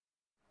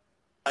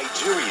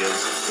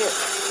Nigeria's hit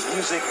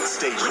music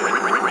station.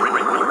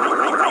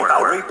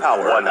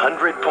 RayPower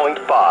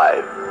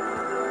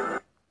 100.5.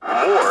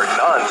 More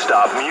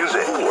non-stop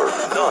music. You've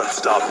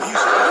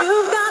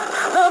got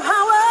the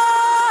power.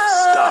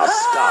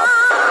 Stop.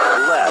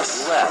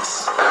 Less.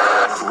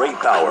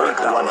 RayPower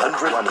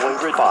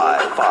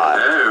 100.5.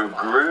 Oh,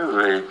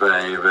 groovy,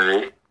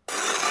 baby.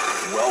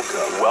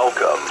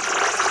 Welcome.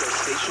 The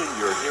station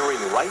you're hearing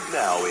right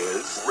now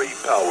is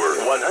RayPower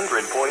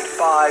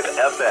 100.5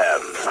 FM.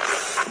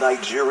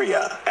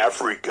 Nigeria,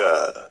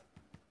 Africa.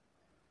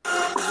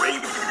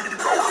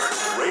 RayPower.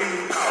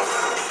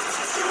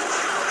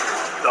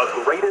 The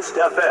greatest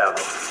FM.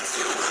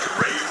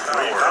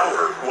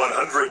 RayPower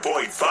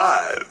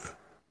 100.5.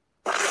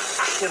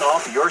 Kicking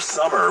off your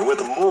summer with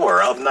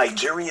more of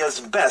Nigeria's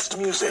best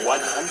music.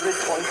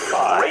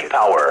 100.5.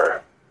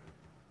 RayPower.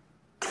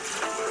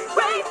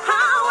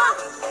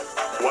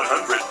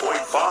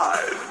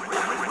 100.5.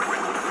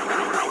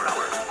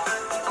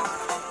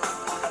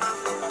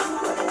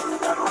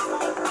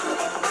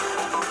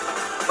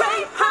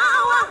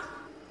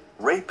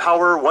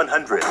 RayPower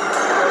 100.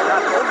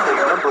 Not only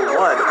number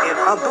one in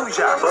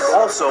Abuja, but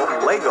also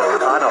Lagos,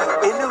 Kano,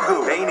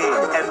 Enugu, Benin,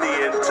 and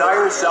the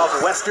entire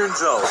southwestern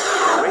zone.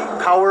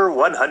 RayPower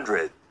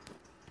 100.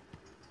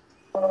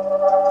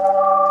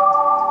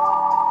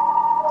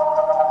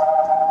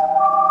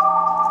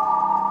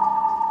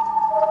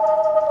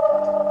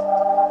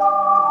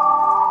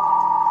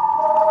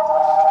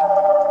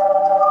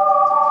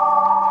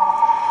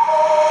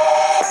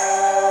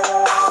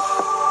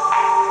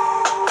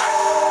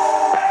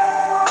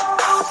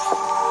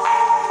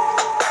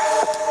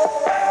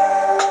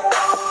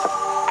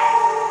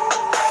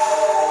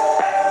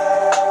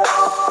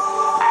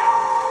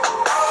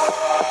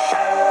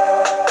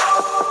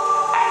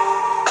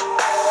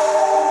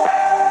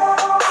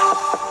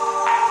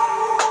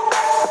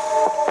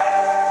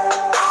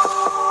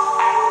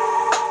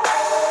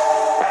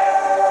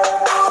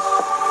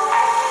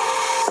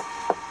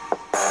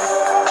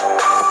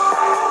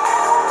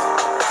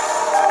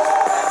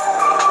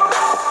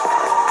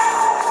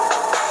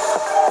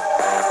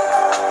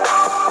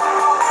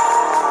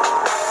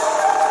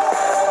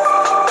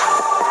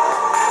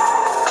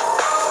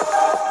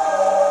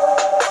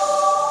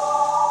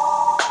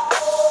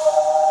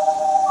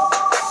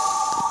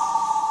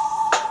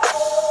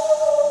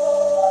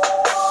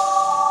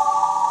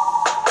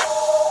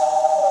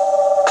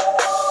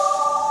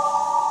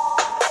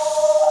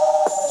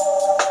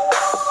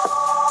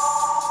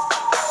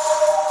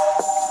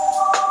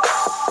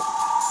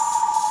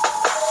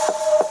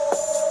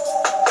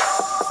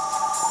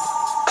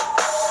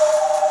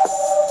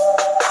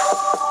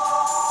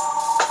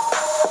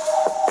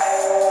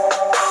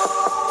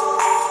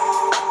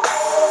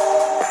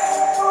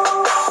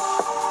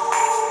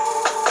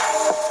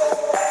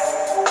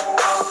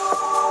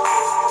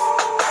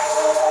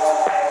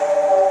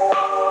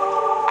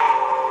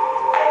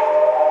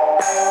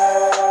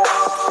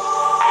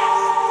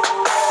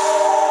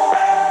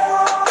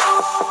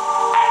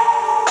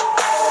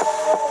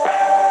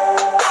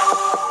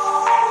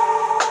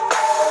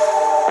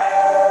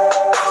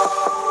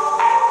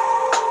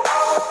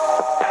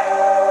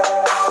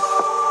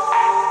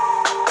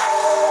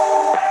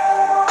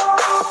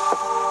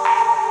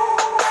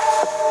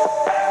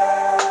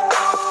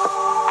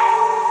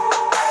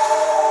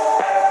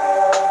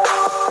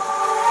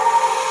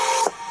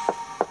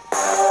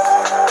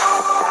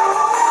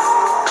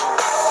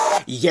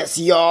 Yes,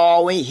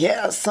 y'all, when you hear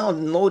a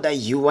sound, know that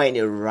you are in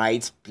the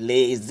right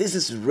place. This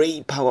is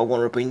RayPower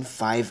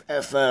 100.5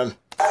 FM.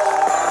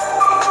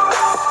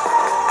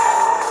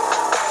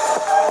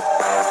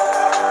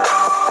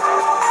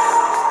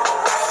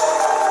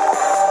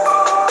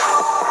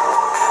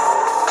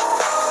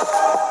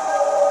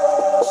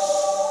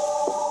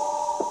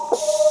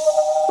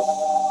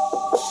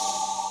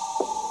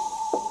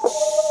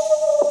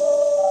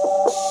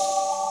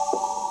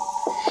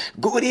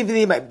 Good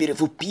evening, my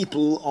beautiful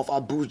people of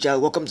Abuja.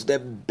 Welcome to the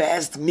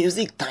best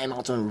music time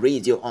out on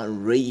radio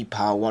on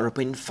RayPower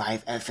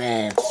 100.5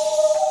 FM.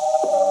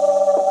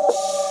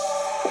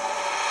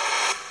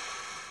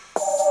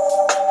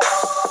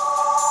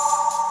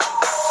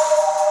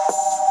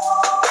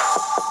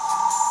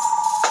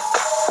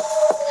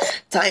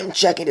 Time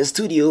check in the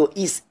studio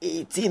is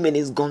 18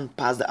 minutes gone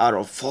past the hour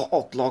of 4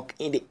 o'clock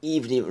in the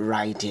evening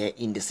right here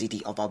in the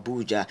city of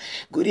Abuja.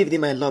 Good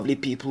evening, my lovely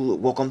people.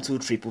 Welcome to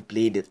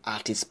 3plePlay, the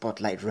artist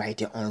spotlight right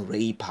here on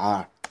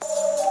RayPower.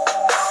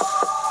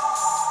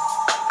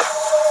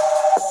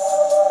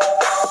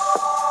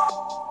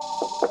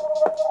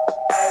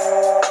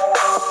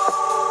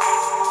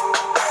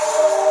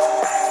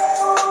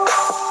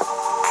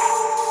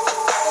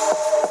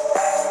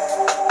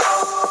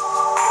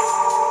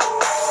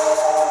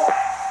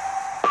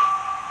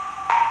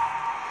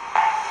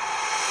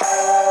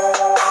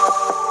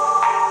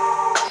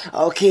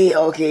 Okay.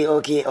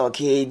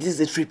 This is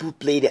the Triple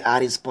Play, the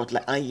artist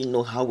spotlight, and you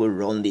know how we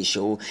run the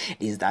show.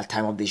 This is that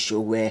time of the show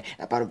where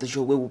a part of the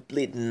show where we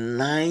played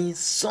 9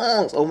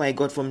 songs. Oh my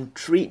God, from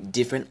 3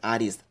 different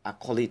artists. I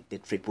call it the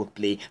Triple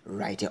Play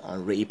right here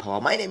on Ray Power.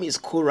 My name is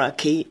Korah,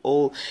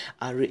 Korah.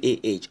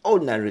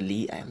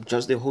 Ordinarily, I am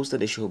just the host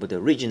of the show, but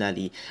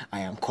originally I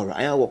am Korah.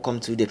 And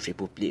welcome to the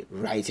Triple Play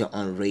right here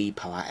on Ray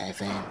Power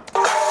FM.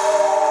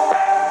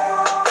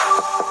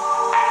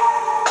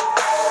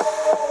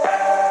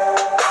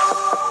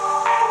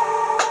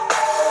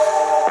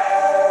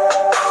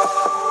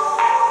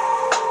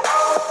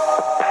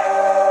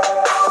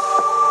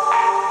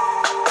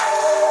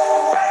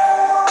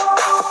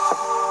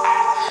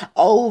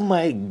 Oh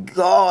my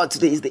God,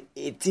 today is the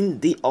 18th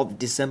day of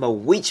December,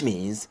 which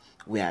means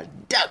we are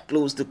that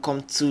close to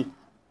come to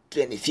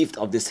 25th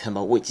of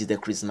December, which is the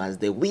Christmas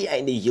day. We are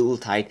in the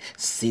Yuletide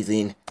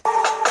season.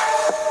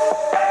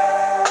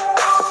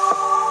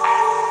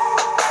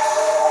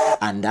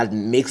 And that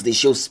makes the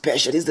show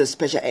special. This is the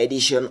special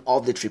edition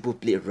of the Triple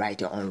Play right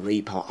here on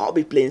Ray Power. I'll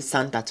be playing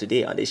Santa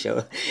today on the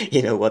show.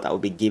 You know what? I'll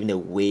be giving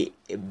away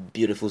a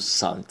beautiful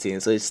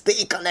something. So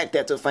stay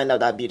connected to find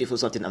out that beautiful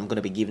something I'm going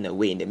to be giving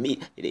away in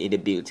the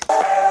build.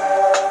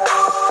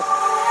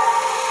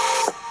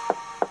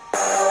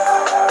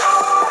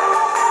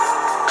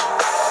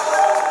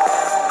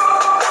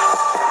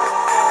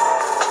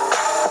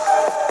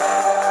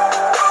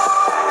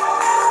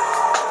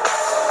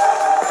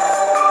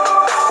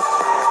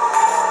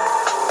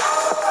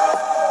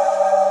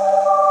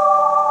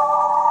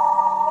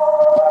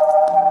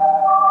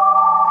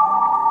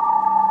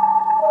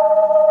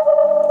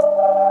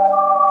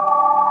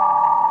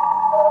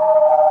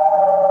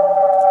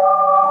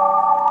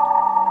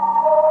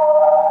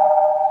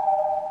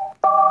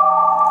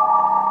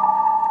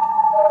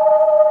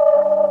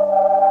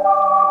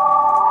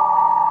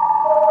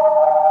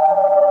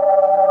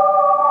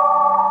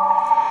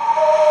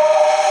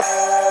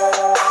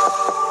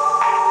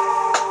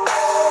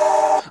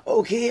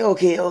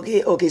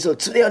 Okay. So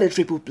today on the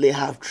Triple Play, I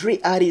have 3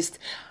 artists.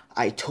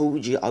 I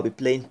told you I'll be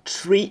playing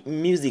 3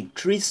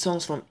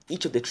 songs from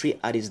each of the 3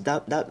 artists.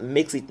 That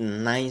makes it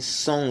 9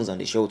 songs on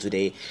the show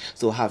today.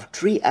 So I have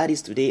 3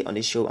 artists today on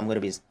the show. I'm going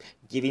to be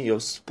giving you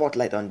a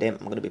spotlight on them.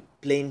 I'm going to be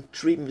playing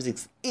 3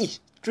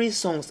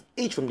 songs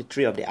each from the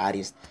 3 of the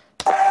artists.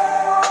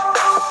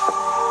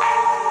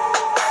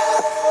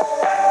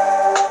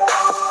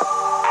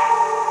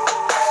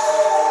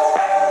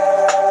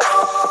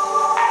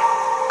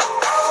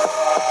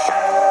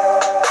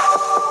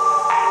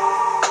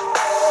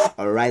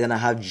 Alright, and I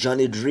have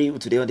Johnny Drill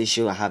today on the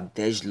show. I have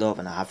Dej Love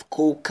and I have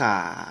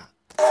Korah.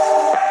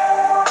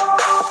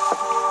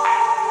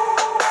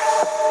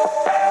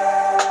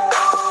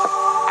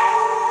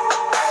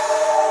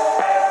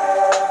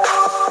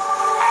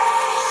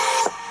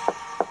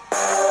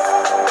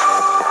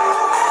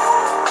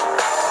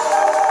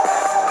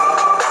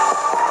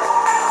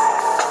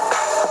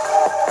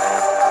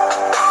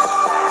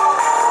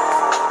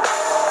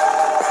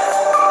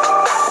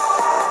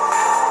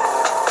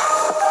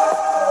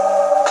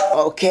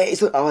 Okay,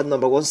 so our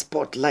number 1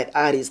 spotlight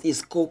artist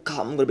is Korah.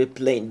 I'm going to be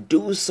playing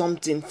Do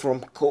Something from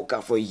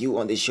Korah for you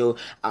on the show.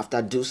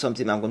 After Do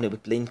Something, I'm going to be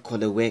playing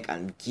Color Work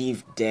and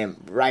give them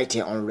right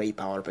here on Ray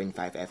Power 5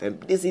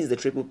 FM. This is the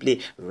Triple Play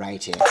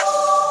right here.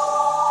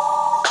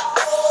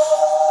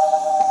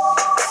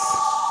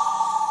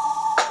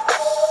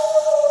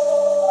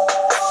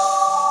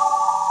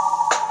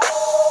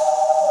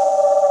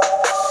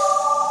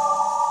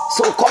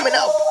 So coming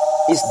up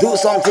is Do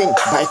Something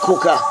by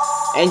Korah.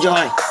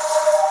 Enjoy.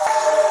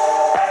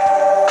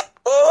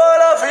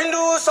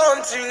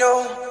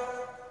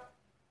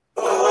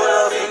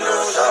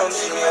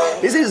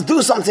 This is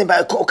Do Something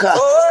by Korah.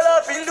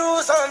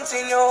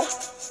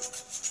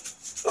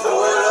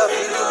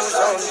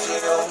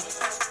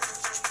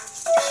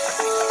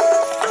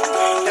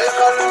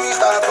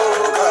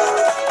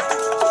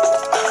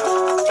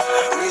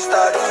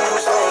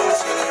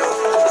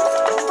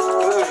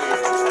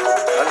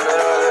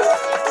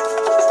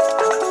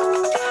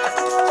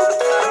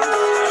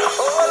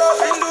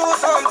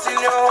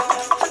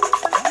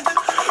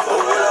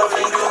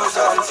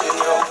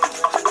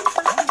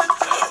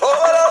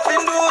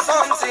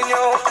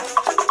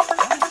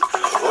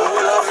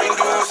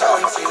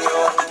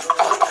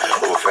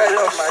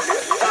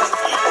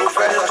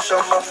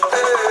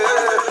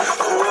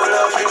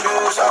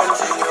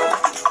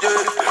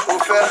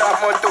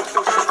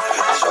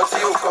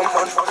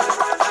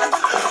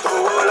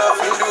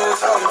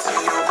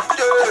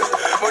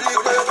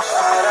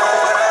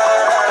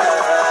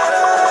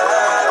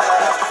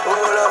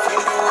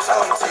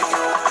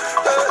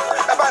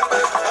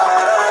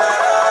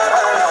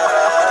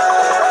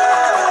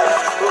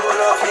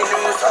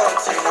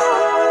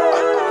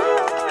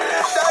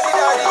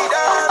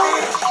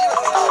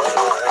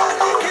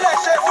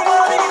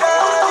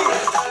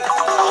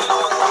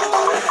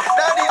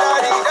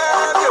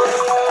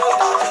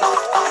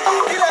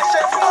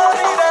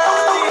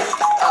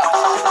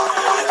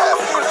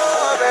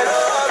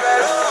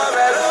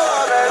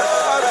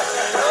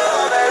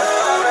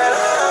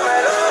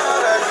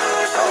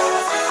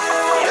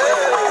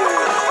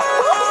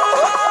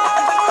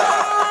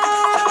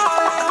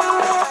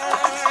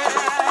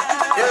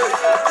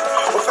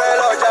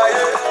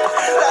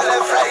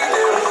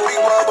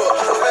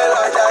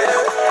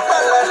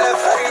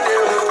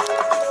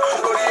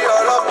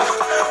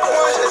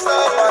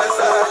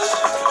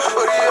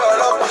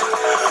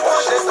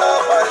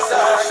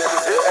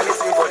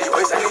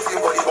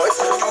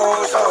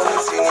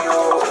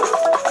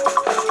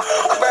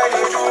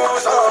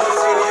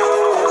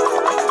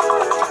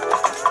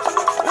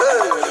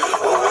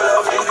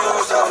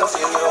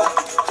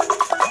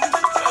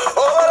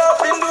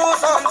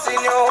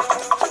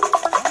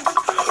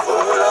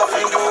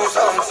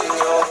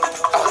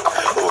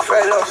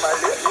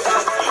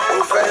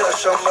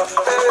 chambre.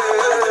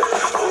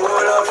 Oh,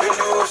 love you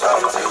do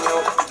something,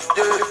 yo.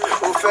 Yeah,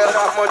 oh, faire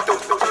la moto.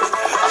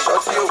 I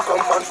shot you,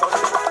 come on.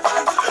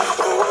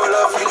 Oh,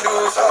 love you do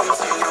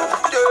something, yo.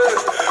 Yeah,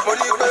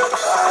 money,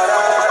 baby.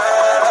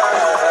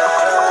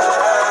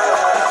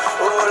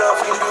 Oh,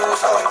 love you do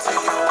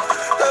something, yo.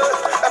 Yeah,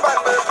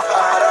 baby.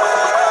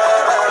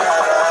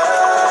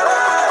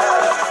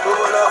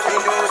 Oh, love you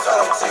do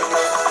something,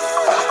 yo.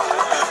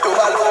 To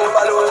balloon,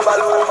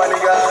 my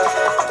nigga.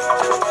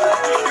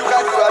 You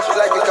can do what you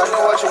like, you can do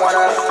what you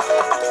wanna.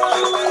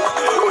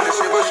 Only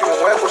say what you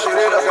want, push it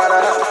in the Ghana.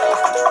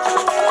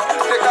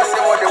 They can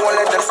say what they want,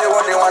 let them say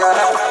what they wanna.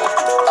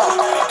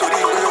 To the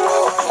way,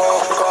 walk,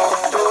 come,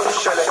 to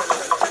shell it.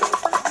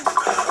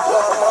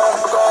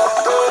 Walk, come,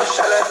 to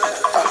shell it.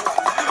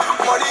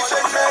 Money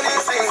change many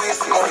things,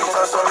 money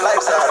for some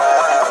lives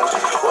around.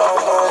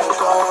 Walk,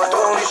 come,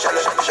 to shell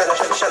it.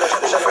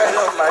 Friend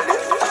of my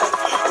lady,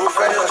 who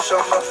friend of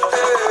summer.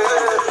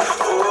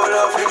 Oh,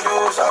 love you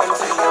do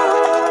something,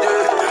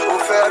 yeah. Who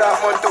fed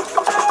up on two?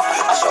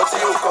 I shot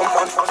you, come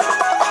on.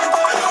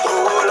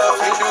 Oh, love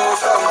you do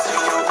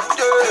something,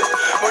 yeah.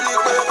 Money,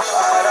 baby.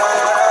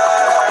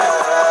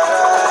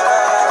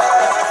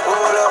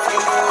 Oh, love you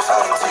do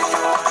something,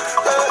 yeah.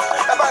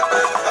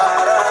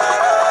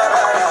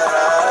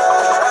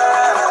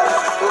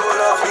 Oh,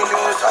 love you do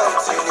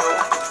something, yeah.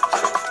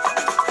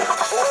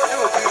 Oh,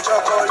 you be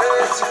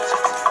chocolate.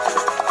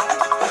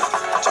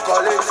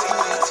 Chocolate.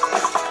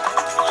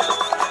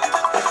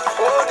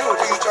 Oh, do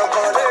the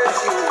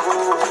chocolate,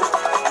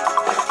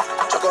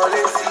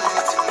 chocolate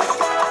city.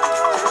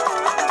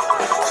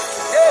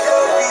 They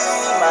will be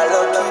my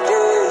lucky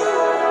day.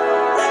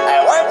 I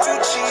want to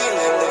chill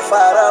in the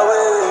far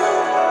away.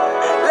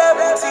 Let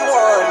me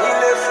one in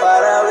the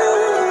far away.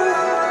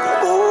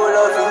 Oh,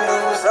 love you do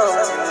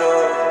something,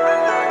 Lord.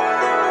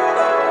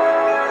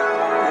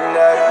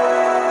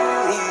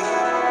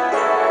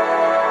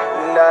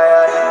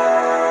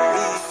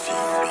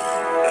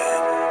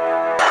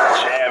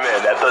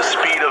 Jamming at the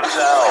speed of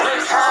sound.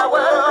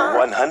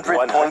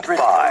 100.5.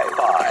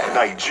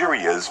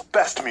 Nigeria's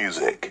best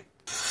music.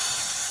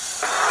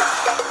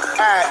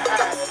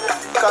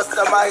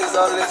 Customize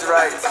all is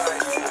right.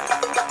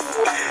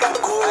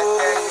 Go.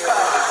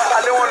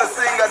 I don't wanna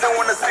sing now, I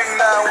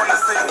wanna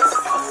sing.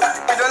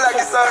 You don't like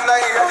the song, now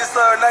you got the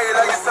song, now you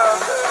like the song.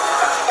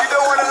 You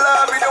don't wanna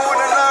love,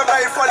 now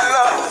you fall in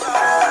love.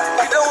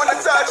 You don't wanna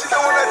touch, now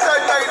you like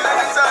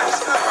the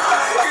touch.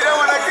 You don't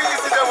wanna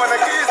kiss, now you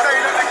like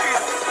the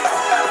kiss.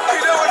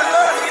 You don't wanna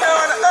love, now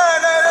you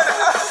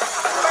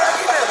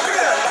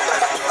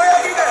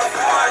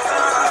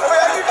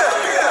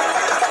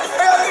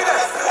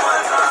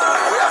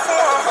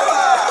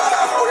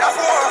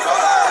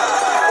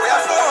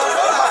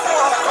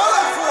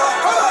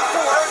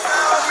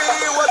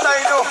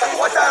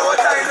like what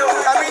I know.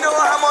 I mean, know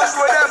how much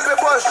we them pay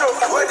for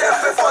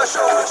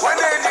show. When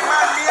they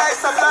demand me, I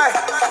supply.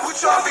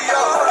 Which one be your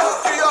own?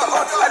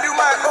 I do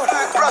my own.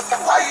 Bros,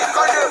 why you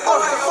gonna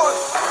own?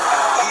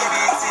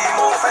 EBT,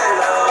 mo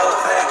fellow,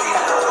 thank you.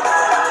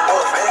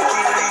 Oh, thank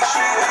you,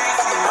 Rishi,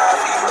 my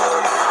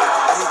people.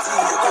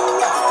 Anything you go,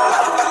 I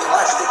go to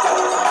match the go.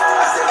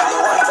 I said they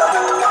want to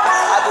move,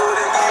 I go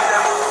to give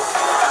them more.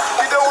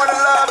 You don't wanna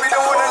love,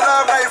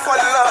 now you fall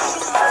in love.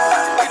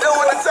 You don't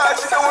wanna touch,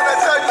 now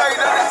you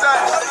don't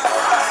touch.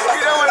 You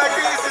don't wanna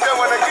kiss, now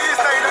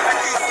you don't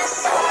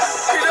kiss.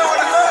 You don't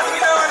wanna love, you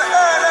don't wanna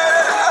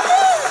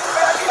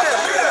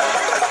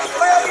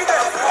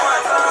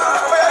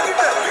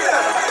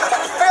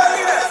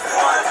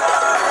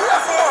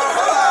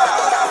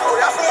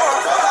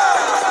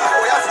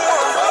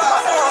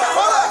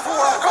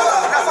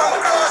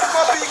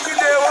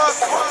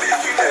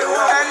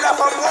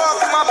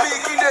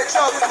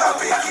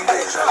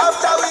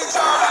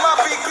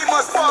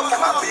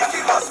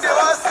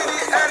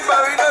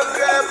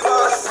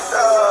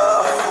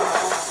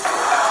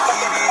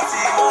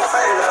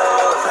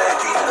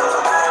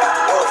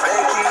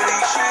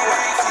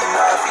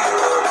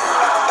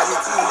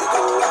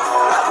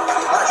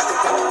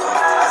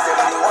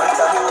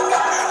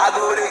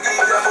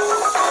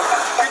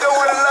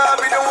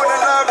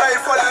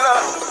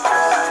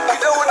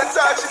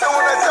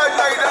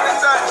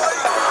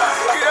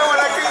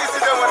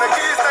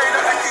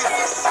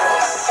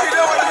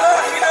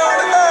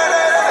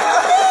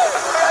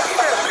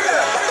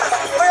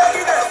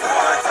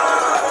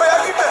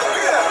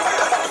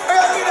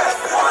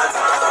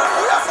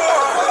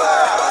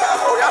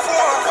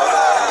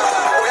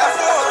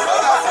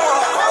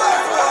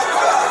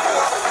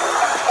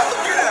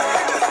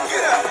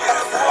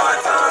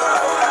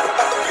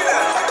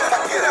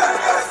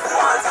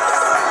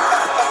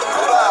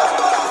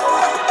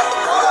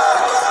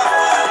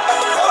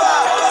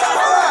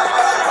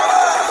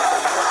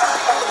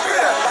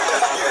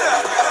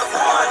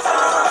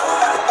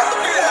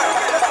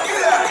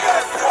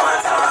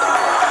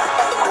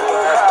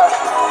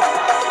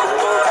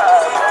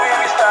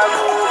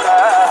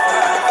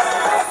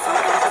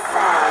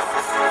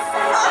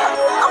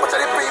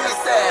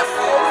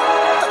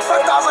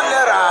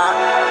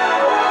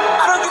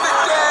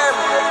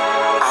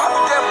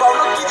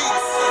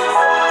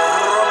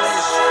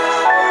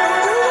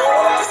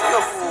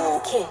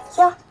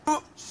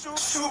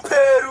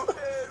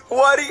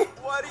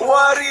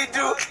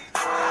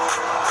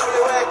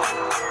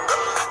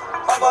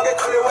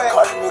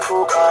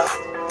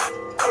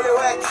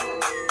Kolewek.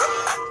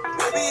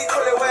 Baby,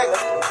 Kolewek.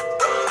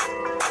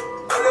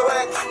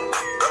 Kolewek.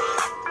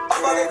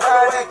 Amage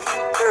Kolewek.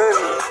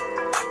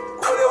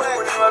 Kolewek.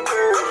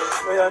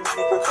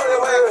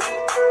 Kolewek.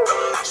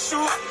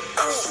 Shoot,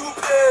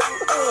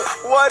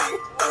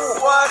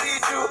 worry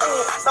do.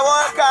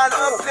 Someone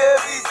cannot play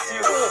with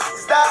you.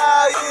 Is that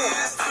how you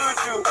used to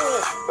do?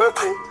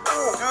 Okay,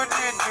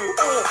 do.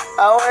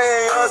 I want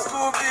your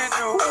Scooby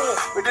Doo.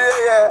 We did it,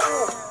 yeah.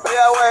 We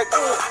are work.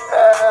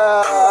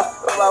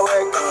 My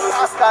work.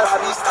 Pascal, I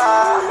be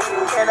star.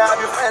 Can I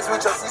be friends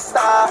with your sister?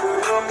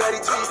 Don't get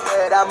it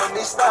twisted, I'm a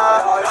mister.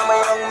 I'm a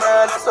young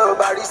man, so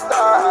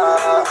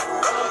barista.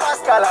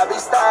 Pascal, I be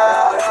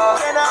star.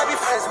 Can I be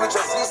friends with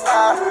your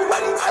sister? By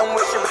the time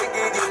we should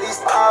begin the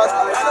list out,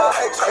 I know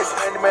I choice,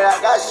 man, I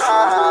got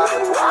shot.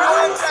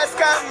 One choice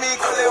can me,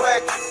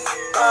 Kolewek.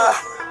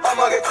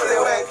 I'ma get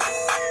Kolewek.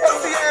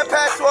 ATM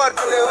password,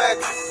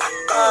 Kolewek.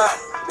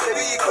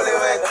 Baby,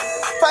 Kolewek.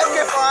 5K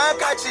for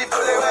handkerchief,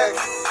 Kolewek.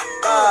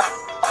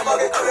 I'ma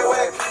get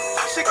Kolewek.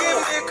 She give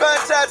me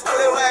contract,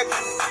 Kolewek.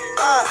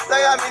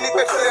 Like I'm in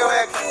the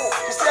Kolewek.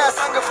 She say I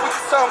sang a food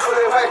song,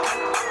 Kolewek.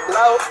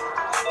 Loud,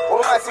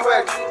 oh my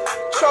work.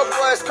 Truck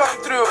boys come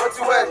through, what's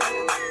your work?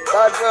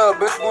 Bad girl,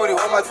 big booty,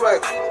 what my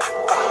twerk?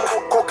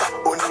 Coca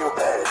on your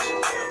bed.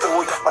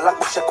 Oh, yeah, I like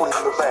to check on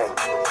your bed.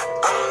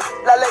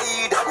 Lala,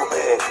 eat a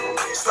bed.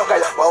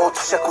 Snuggle about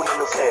to check on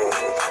your cake.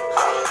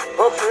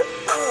 Okay,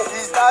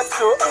 is that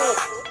so?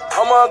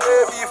 I'ma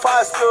get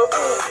fast to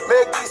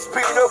make this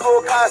speed no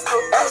go cast to.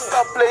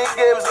 Stop playing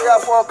games we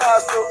are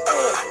forecast to.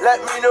 Let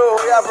me know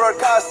we are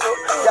broadcast to.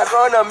 You're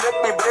gonna make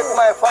me break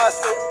my fast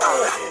to.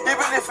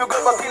 Even if you go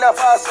back in a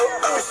fast to,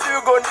 you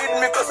still gon'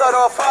 need me cause I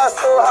don't fast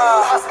to.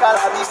 Pascal,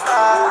 I be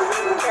star.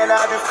 Can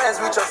I be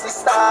friends with your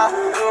sister?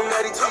 Don't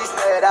get it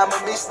twisted, I'm a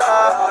mister.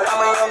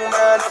 I'm a young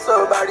man,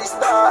 so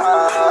barista.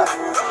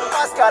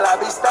 Pascal, I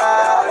be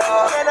star.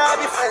 Can I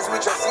be friends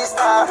with your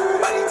sister?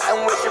 By the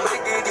time we should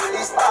begin the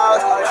list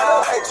out,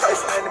 I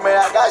choice, man,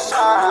 I got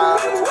shot.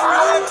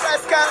 One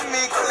choice can me,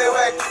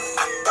 Kolewek.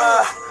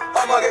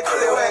 I'ma get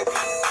Kolewek.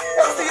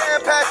 ATM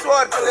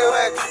password,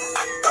 Kolewek.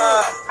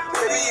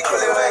 Baby,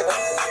 Kolewek.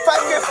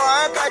 5K for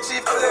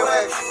handkerchief,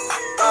 Kolewek.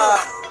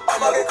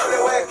 I'ma get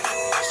Kolewek.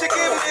 She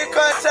give me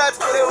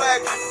contract,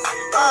 Kolewek.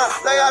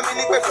 Like I'm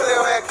in the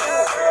Kolewek.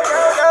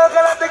 Girl,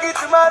 can I take it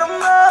to my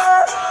room?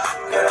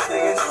 Can I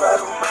take it to my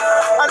room?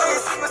 I know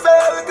you see me say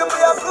we can be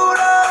a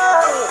Buddha.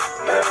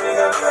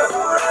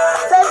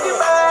 Take it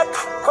back,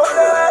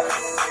 Kolewek.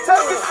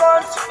 Take it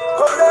front,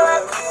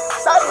 Kolewek.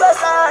 Side by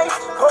side,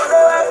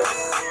 Kolewek.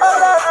 All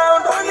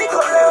around, only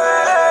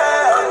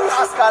Kolewek.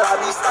 Pascal, I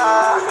be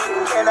star.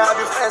 Can I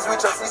be friends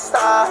with your sister?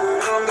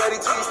 Don't get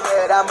it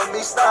twisted, I'm a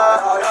mister.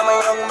 I'm a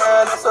young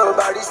man, so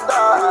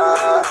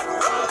barista.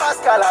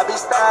 Pascal, I be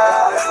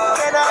star.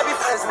 Can I be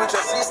friends with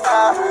your sister?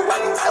 By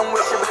the time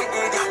we should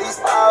begin the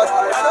list out,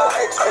 I know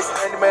I choice,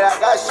 man, I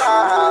got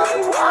shot.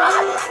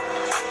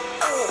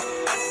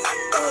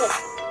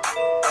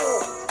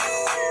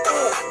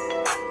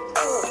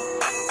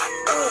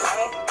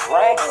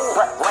 What?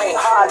 Rain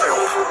harder.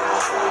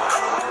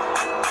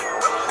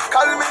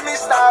 Call me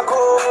Mr.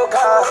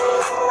 Coca.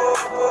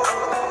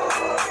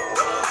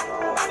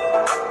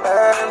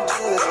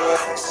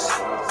 MGS.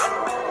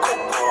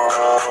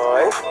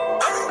 Boy.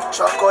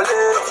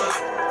 Chocolate.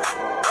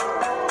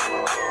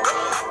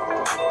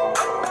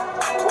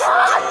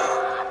 What?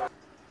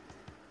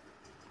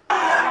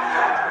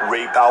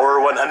 Ray Power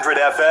 100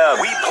 FM.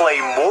 We play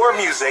more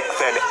music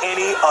than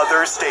any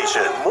other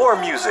station. More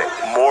music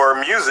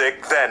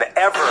than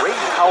ever. Ray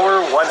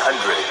Power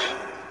 100.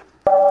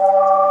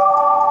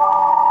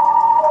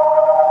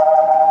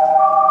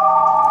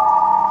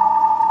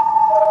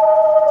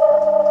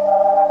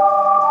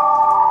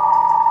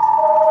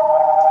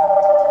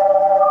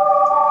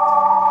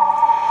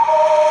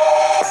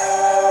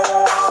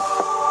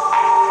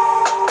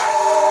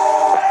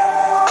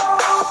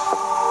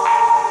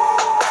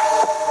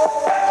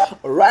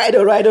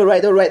 All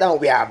right. Now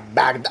we are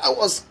back. That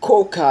was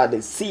Korah, the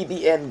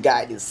CBN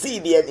guy, the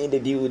CBN in the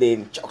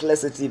building. Chocolate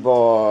City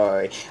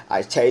boy.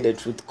 I tell you the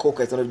truth,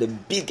 Korah is one of the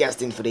biggest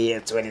things for the year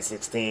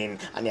 2016,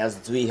 and he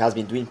has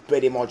been doing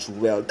pretty much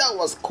well. That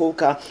was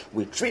Korah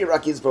with 3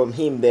 records from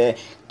him there.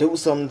 Do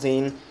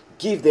something,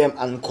 give them,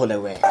 and call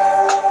away.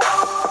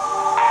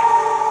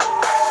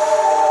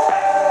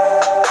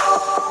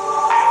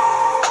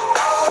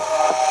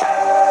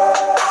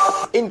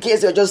 In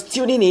case you're just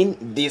tuning in,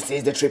 this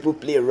is the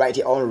 3plePlay right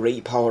here on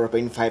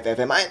RaypowerFM 5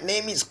 FM. My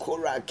name is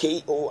Korah,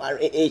 Korah.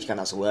 You can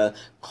as well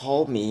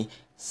call me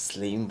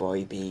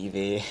Slimboy,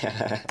 baby.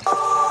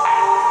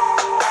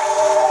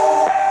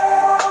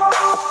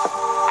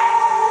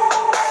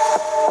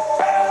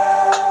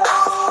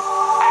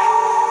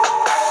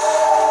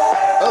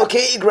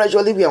 Okay,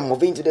 gradually we are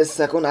moving to the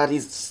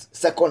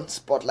second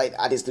spotlight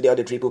artist today on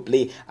the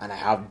 3plePlay, and I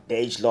have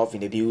Dej Love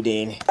in the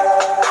building.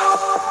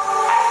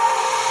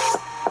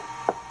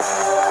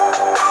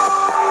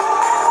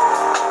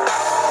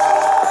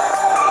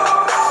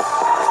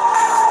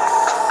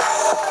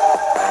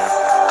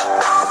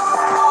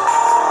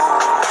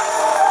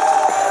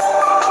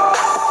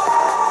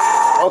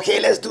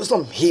 Okay, let's do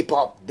some hip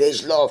hop.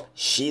 Dej Love,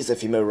 she's a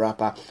female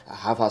rapper. I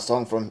have a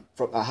song from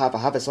I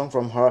have a song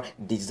from her,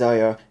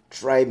 Desire,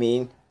 Try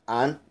Me,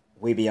 and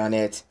We Be On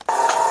It.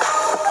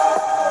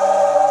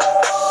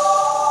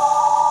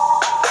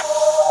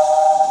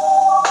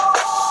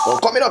 Well,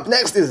 coming up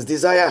next is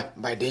Desire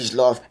by Dej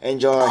Love.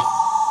 Enjoy.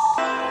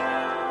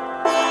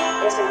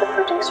 This is the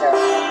producer.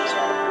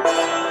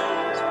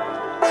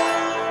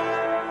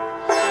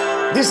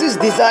 This is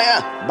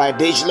Desire by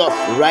Dej Love,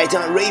 right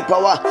on Ray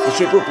Power, the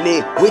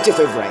 3plePlay with your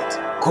favorite,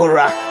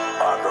 Korah.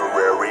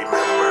 Honorary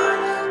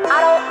members.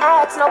 I don't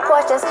ask no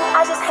questions,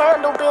 I just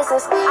handle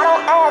business. I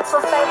don't ask for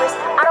favors,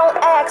 I don't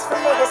ask for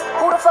niggas.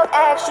 Who the fuck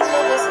asks you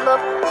niggas? Look,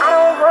 I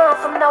don't run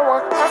from no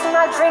one. Pass me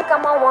my drink,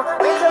 I'm on one.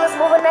 Real killers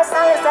moving that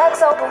science, act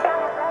sober.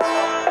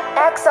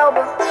 Act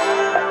sober.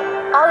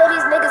 All of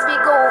these niggas be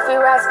goofy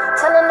rats,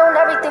 telling on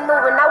everything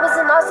moving. I was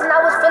in Austin,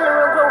 I was feeling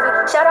real groovy.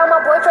 Shout out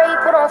my boy Trey, he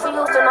put on for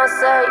Houston, I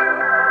say.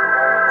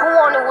 Who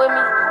want it with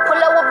me? Pull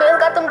up with bills,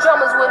 got them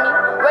drummers with me.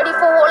 Ready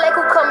for war, like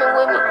who coming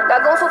with me?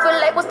 Got goons who feel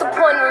like what's the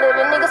point of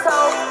living? Niggas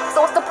home,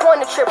 so what's the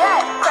point of tripping?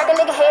 Crack a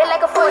nigga head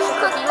like a fortune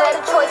cookie. You had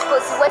a choice,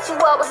 pussy. What you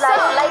up was like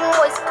light and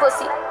voice,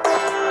 pussy.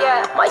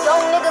 Yeah, my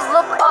young niggas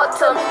look up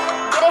to me.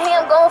 Get a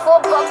hand going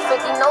for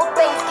 $1.50. No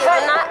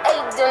Thanksgiving, I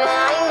ate dinner.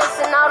 I ain't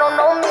missing out on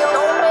no meal.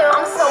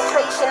 I'm so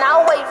patient,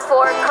 I'll wait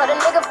for it. Cut a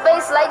nigga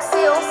face like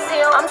seal.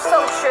 I'm so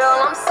chill,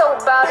 I'm so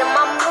about it.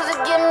 My music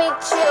give me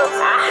chills.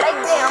 Like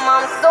damn,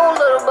 I'm so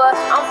little, but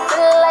I'm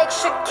feeling like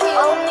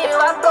Shaquille. If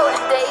I go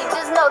today,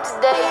 just know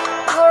today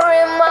you're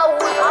in my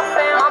wheel.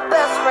 My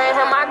best friend,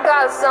 him, I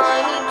got son.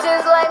 He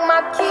just like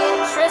my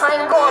kid. I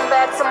ain't going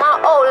back to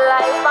my old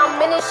life. I'm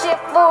in this shit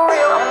for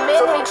real.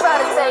 So if you try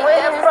to take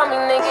that from me,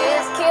 nigga,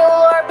 it's kill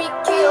or be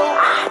killed.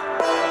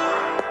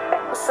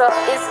 What's up?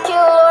 It's kill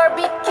or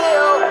be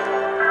killed.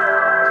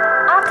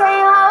 I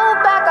can't hold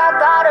back, I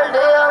gotta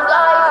live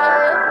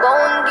life. Go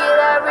and get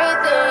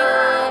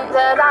everything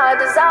that I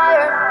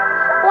desire.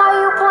 Why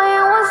you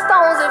playing with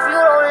stones if you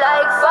don't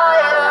like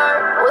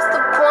fire? What's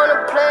the point of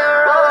playing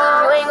roles if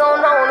you ain't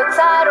gon' own the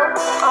title?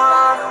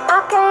 I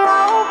can't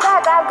hold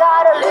back, I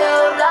gotta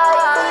live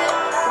life.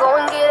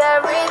 Go and get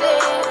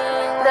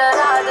everything that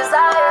I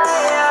desire.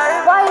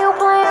 Why you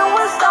playing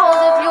with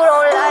stones if you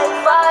don't like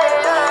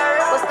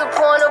fire? What's the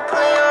point of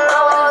playing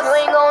roles if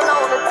you ain't gon'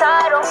 own the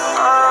title?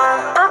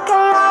 I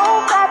can't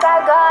hold back,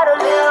 I gotta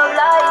live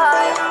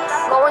life.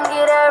 Go and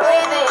get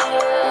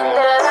everything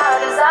that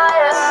I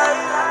desire.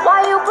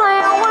 Why you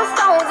playing with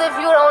stones if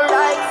you don't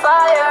like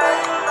fire?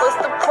 What's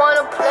the point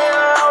of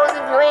playing roles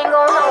if you ain't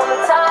gon' own the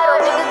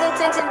title? Niggas'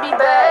 intention be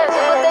bad.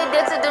 Look what they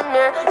did to the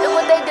mirror. Look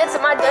what they did to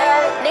my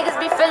dad. Niggas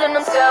be feeling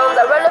themselves.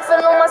 I'd rather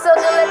feel on myself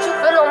than let you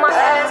feel on my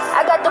ass.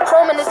 I got the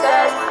chrome in the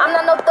stash. I'm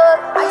not no thug,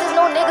 I just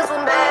know niggas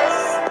with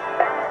masks.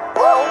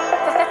 Whoa.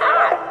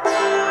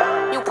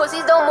 You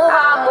pussies don't move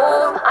how I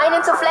move. I ain't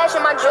into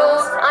flashing my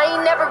jewels. I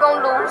ain't never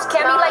gon' lose.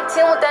 Can't be like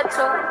 10 with that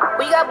too.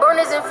 We got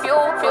burners and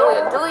fuel.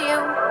 We'll do you.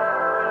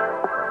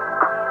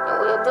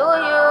 We'll do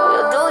you.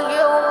 We'll do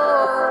you.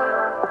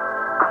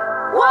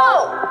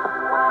 Whoa.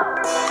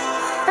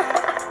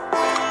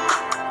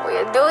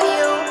 We'll do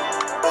you.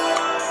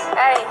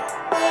 Hey.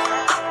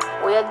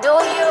 We'll do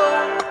you.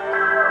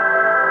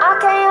 I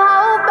can't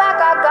hold back,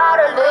 I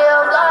gotta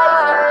live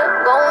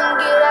life. Go and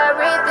get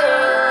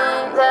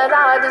everything that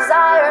I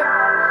desire.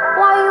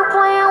 Why you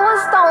playing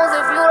with stones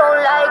if you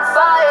don't like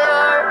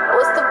fire?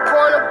 What's the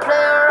point of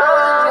playing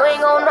roles if you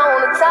ain't gon' own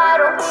the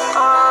title?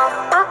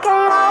 I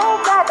can't hold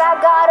back, I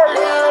gotta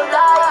live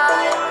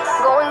life.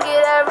 Go and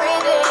get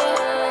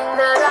everything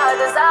that I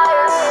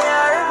desire.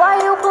 Why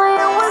you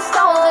playing with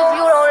stones if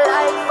you don't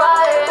like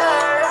fire?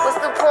 What's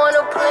the point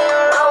of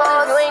playing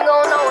roles if you ain't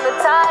gon' own the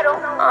title?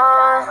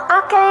 I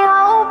can't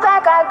hold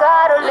back, I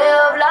gotta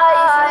live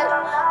life.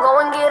 Go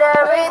and get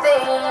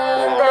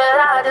everything that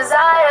I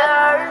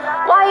desire.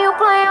 Why you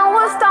playing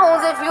with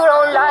stones if you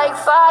don't like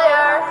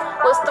fire?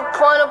 What's the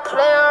point of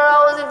playing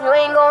roles if you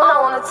ain't gon'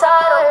 own the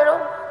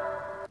title?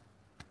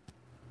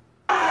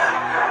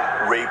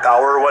 Ray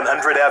Power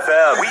 100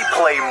 FM. We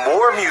play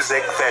more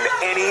music than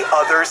any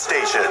other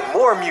station.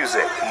 More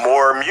music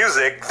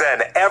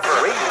than ever.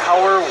 Ray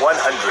Power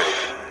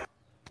 100.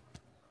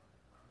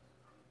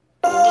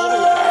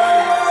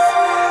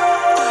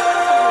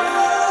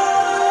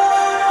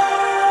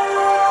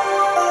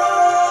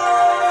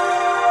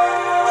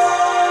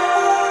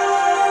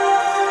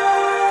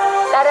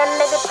 Let a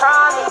nigga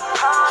try me.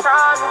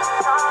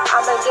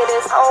 I'ma get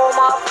his home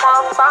off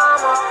my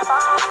farmer.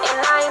 And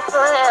I ain't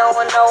playing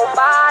with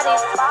nobody.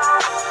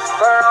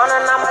 Burn on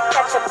and I'ma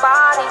catch a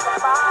body.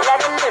 Let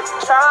a nigga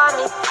try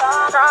me.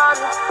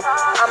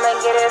 I'ma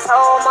get his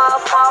home off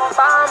my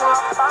farmer.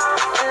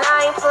 And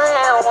I ain't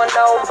playing with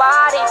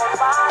nobody.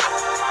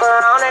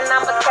 Burn on and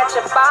I'ma catch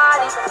a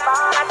body.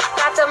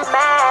 Got the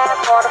mad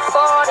for the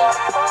 40.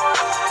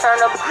 Turn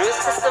the grease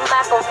to some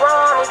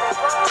macaroni.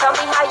 Tell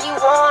me how you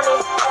want it.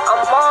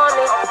 I'm on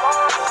it.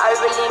 I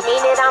really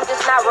mean it, I'm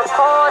just not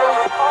recording.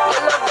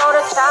 You look go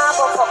to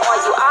chopper for all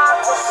you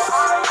aquas.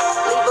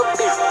 Leave a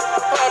bitch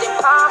head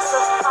imposter.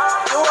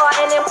 You are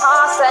an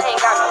imposter, ain't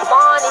got no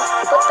money.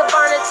 Put the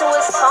burner to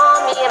his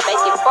tummy and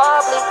make it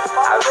bubbly.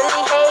 I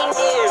really hate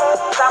niggas,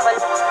 cause I'm a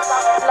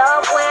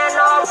love wearing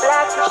all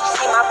black. You should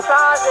see my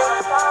closet.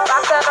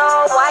 Rock that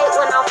all white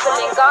when I'm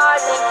feeling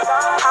godly.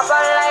 Hop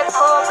out like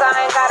coke,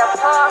 I ain't got a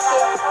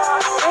pocket.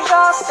 Rich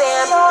all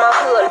stand, my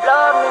hood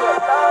love me.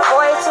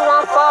 Boy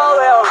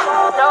 214, real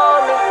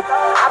know me.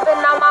 I've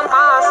been on my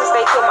mom since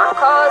they killed my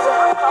cousin.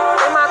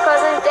 Then my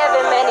cousin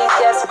Devin, man, he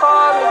just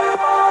called me.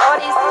 All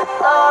these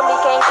love me,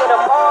 can't get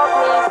him off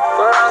me.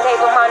 Ron gave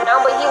him my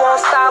number, he won't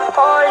stop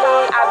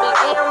calling. I be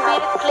DMV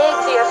the click,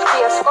 DSP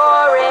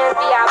scoring.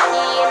 VIP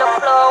in the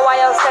floor while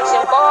your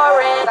section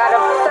boring. Got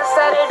him to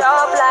set it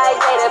up like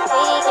they the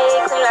PK.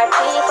 Clean like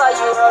Tifa,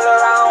 you roll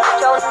around with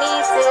your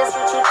nieces.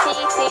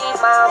 UTT,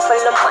 mind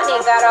full of money,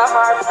 got a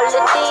heart full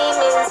of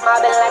demons.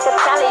 Mobbing like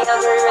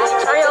Italians, we really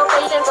turn your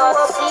face into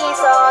a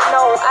seesaw.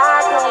 No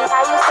acne,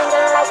 how you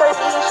singing like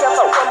Alicia?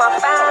 Fuck with my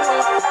family.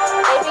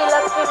 Baby,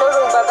 lucky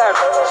little bugger,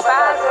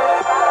 spazzing.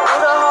 Do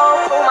the whole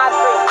crew, my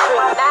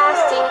drink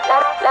nasty.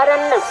 Let a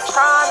nigga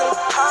try me.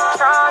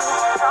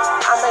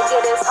 I'ma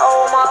get this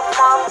whole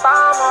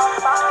motherfucker.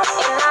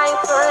 And I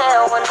ain't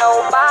playing with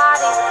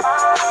nobody.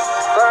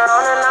 Burn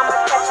on and I'ma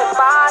catch a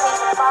body.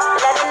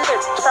 Let a nigga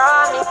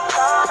try me.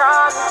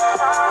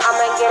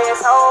 I'ma get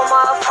this whole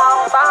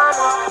motherfucker.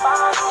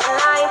 And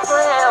I ain't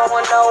playing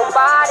with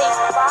nobody.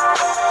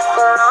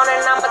 Burn on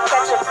and I'ma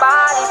catch a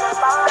body.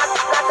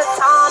 Got the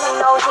Tommy,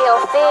 no heel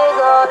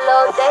figure.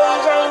 Lil'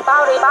 Deja ain't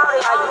bout it, how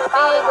you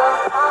figure?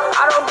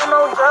 I don't do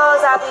no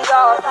drugs, I be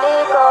all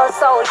liquor.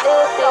 So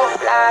lifted,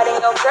 fly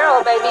in your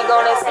girl, baby,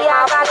 gonna see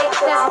I got it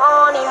this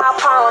morning. My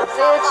palms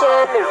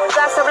itching,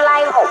 got some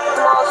light hope,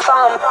 small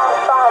songs.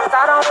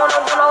 I don't wanna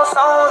do no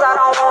songs, I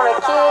don't wanna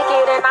kick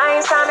it. And I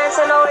ain't signing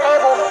to no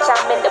label, bitch,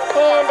 I'm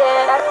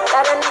independent.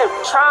 Let a nigga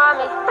try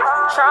me.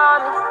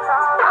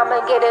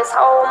 I'ma get this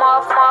whole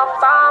motherfucker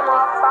family.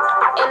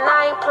 And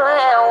I ain't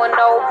playing with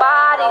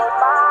nobody.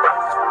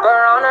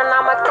 Burn on and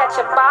I'ma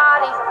catch a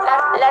body.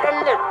 Let a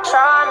nigga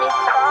try me.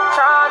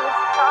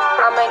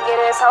 I'ma get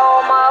this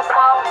whole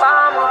motherfucker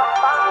family.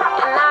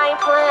 And I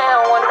ain't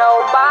playing with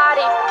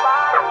nobody.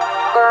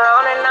 Burn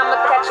on and I'ma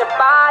catch a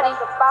body.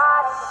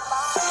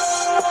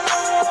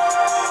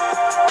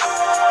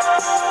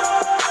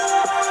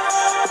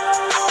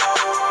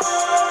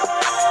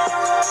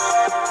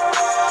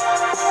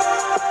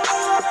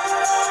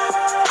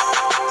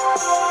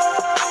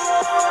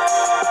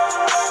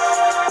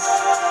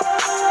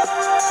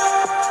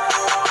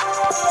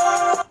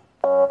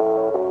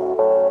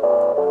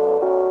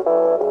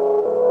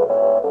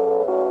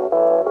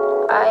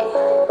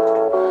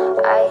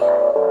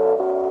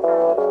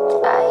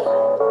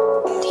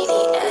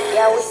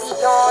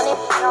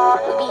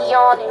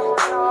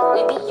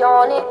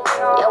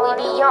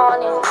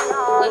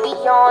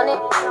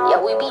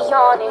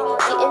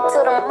 Get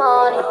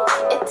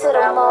into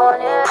the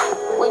morning.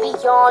 We be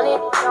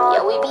yawning,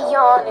 yeah, we be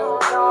yawning.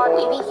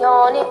 We be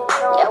yawning,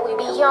 yeah, we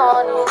be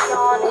yawning.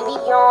 We be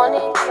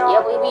yawning,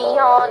 yeah, we be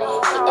yawning.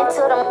 Get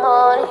into the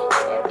morning,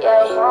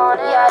 yeah.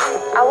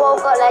 I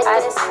woke up like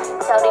this,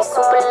 tell these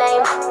super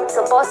lame to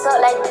boss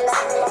up like this.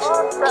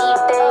 Deep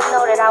they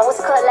know that I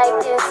was cut like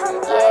this,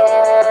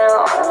 yeah.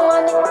 I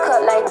want to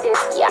cut like this,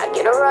 yeah. I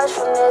get a rush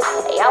from this,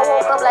 hey. I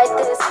woke up like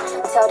this,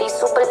 tell these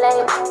super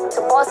lame to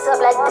boss up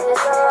like this.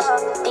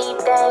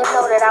 Deep they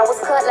know that I was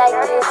cut like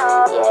this,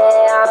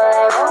 yeah. I'm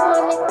like, I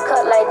want to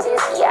cut like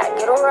this, yeah. I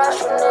get a rush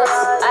from this,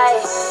 ay.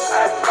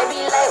 They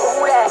be like,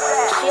 who that?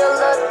 She a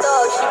little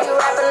thug, she be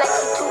rapping like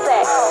she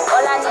Tupac.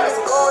 All I need is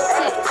gold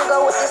teeth to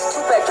go with this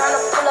Tupac. Tryna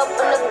pull up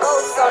in the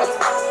ghost on these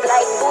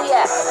like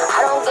booyah. I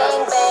don't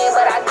gang bang,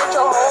 but I get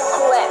your whole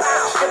crew at.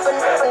 Stripping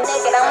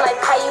naked, I'm like,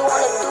 how you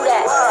wanna do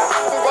that?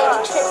 This ain't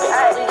be tripping,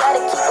 we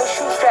gotta keep a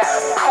shoe strap.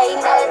 Hey,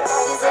 that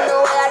is in the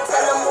way I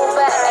tell them move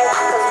back.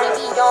 Cause we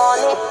be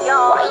yawning,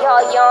 why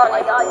y'all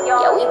yawning?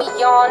 Yeah, we be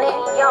yawning,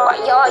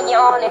 why y'all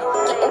yawning?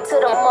 Get into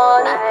the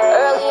morning,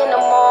 early in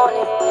the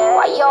morning.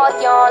 Why y'all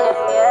yawning?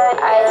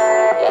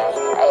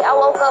 Ay, I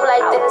woke up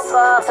like this,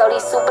 so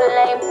these super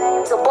lame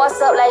to boss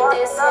up like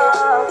this.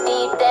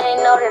 Deep they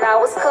ain't know that I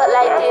was cut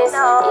like this.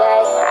 Yeah,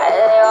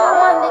 I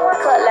want to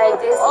cut like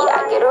this. Yeah,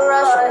 I get a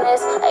rush from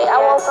this. Ay, I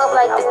woke up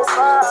like this,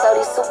 so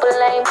these super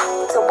lame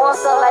to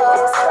boss up like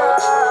this.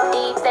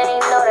 Deep they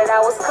ain't know that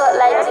I was cut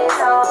like this.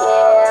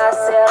 Yeah, I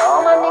said,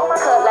 oh my nigga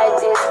cut like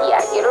this.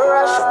 Yeah, I get a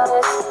rush from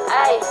this.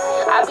 Ay,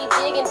 I be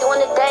digging doing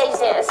the days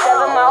dance.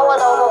 7 mile all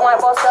over, my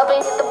boss up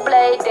and hit the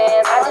blade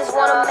dance. I just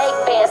wanna make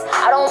bands,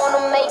 I don't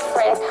wanna make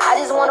friends. I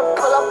just wanna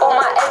pull up on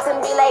my ex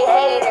and be like,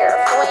 hey there.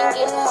 If you ain't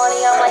getting money,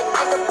 I'm like,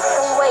 get the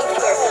fucking weight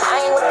here. I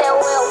ain't with that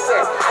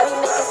welfare, I be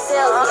making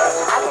sales, yeah.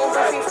 I can't do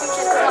free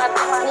features cause my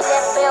need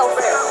that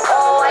welfare.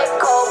 All white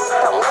coat,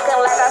 I'm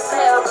looking like I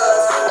smell good.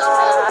 Sweet the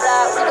whole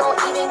block, we gon'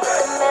 even get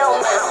the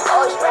mailman.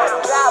 Oh,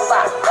 drive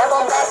by, that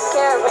on back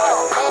caravan.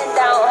 Man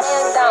down,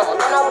 hands down,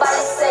 don't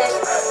nobody say,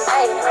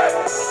 hey.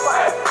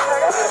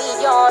 We be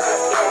yawning,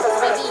 cause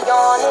we be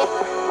yawning.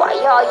 Why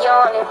y'all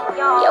yawning?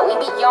 Yeah, we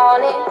be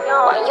yawning.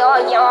 Why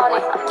y'all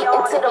yawning? Get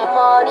into the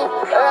morning,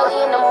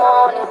 early in the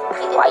morning.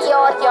 Why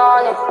y'all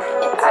yawning?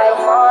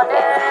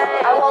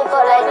 I woke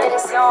up like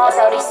this,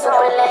 so these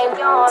super lame.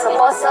 So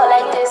boss up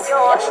like this, they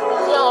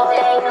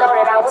ain't know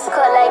that I was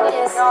cut like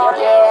this.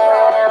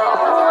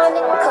 Yeah,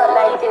 nigga cut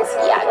like this.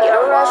 Yeah, I get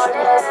a rush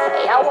from this.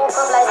 Hey, I woke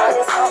up like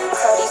this,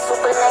 so these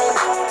super lame.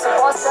 So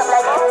boss up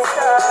like this,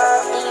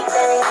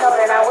 they ain't know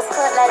that I was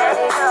cut like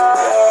this.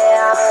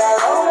 Yeah, I'm like,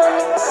 oh my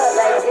nigga cut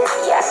like this.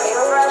 Yeah, I get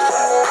a rush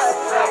from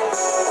this.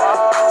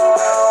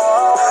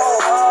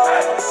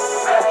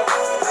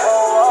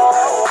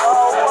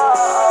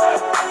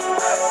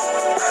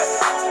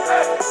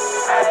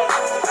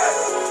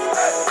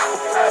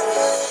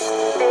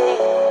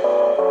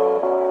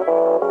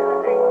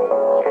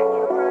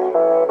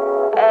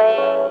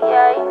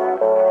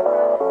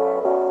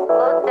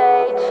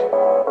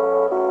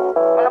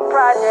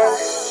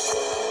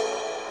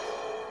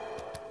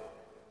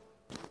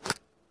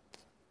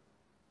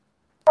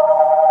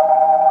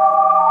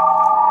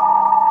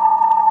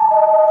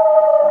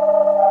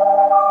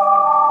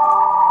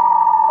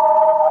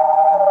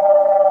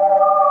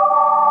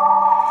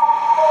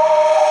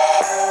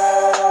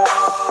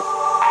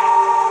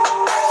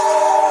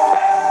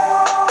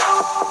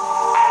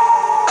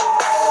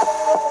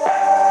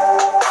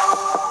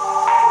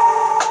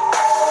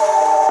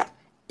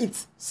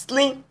 It's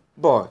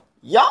Slimboy,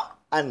 yeah,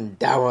 and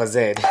that was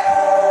it.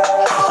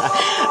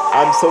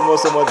 I'm so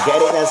much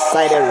getting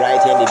excited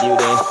right here in the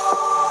building.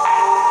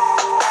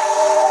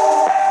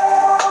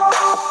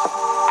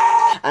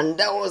 And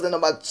that was the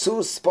number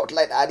 2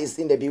 spotlight artist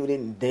in the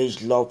building,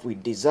 Dej Love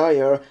with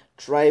Desire,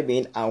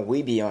 Tribing, and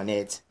We Be On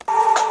It.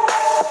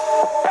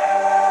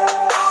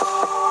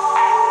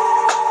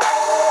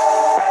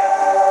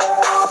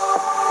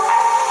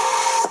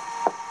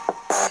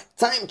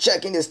 Time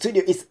check in the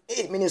studio is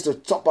 8 minutes to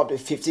top up the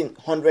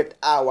 1500th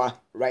hour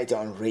right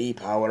on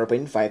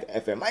RaypowerFM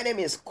 5FM. My name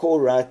is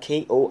Korah,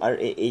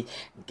 Korah.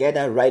 Get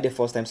that right the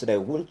first time so that I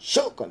won't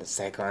choke on the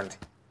second.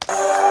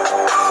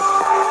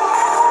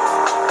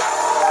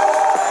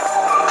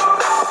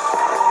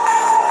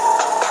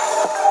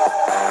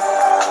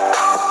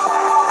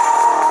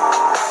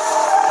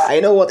 I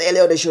know what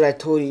earlier on the show I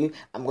told you,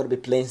 I'm going to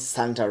be playing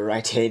Santa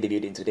right here in the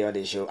building today on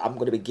the show. I'm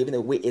going to be giving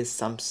away a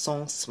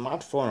Samsung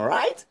smartphone,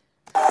 right?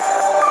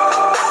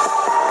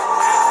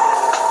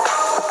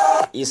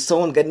 Is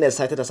someone getting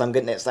excited as I'm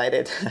getting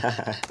excited?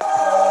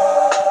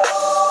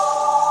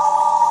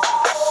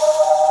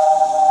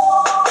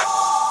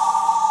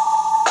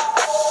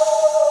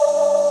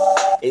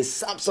 A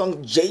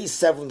Samsung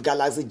J7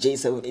 Galaxy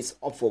J7 is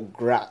up for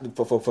grab.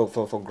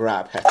 For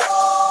grab.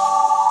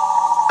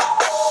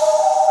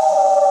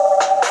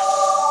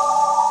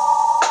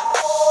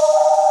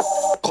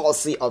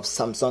 Courtesy of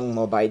Samsung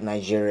Mobile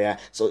Nigeria.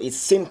 So it's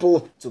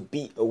simple to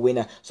be a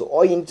winner. So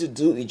all you need to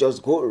do is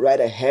just go right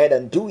ahead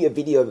and do your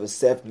video of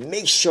yourself.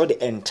 Make sure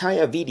the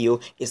entire video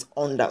is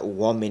under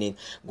 1 minute.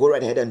 Go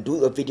right ahead and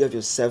do a video of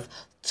yourself.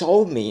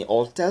 Tell me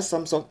or tell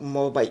Samsung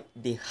Mobile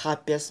the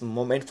happiest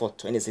moment for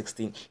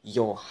 2016.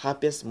 Your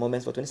happiest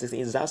moment for 2016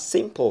 is that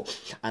simple,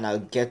 and I'll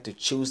get to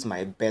choose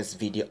my best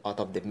video out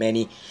of the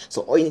many.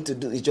 So all you need to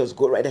do is just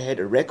go right ahead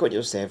and record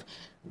yourself.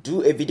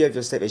 Do a video of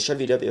yourself, a short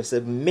video of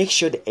yourself. Make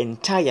sure the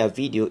entire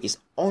video is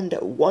under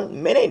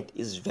 1 minute.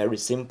 It's very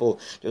simple.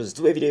 Just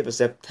do a video of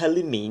yourself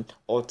telling me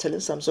or telling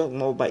Samsung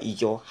Mobile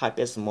your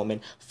happiest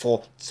moment for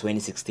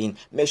 2016.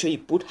 Make sure you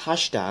put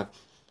hashtag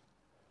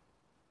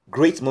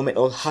great moment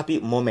or happy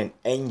moment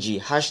NG,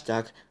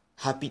 hashtag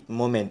happy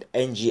moment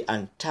NG,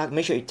 and tag.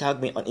 Make sure you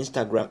tag me on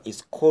Instagram.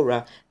 It's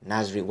Korah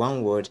Nazri,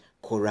 one word,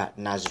 Korah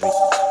Nazri.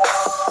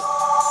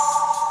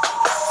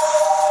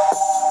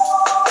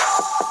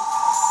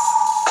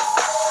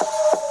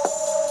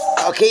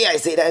 Okay, I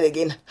say that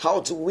again.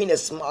 How to win a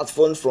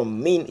smartphone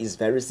from me is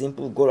very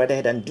simple. Go right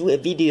ahead and do a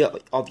video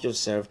of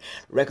yourself.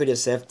 Record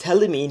yourself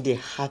telling me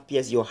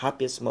your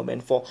happiest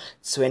moment for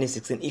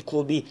 2016. It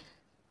could be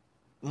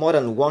more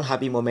than one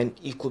happy moment.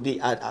 It could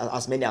be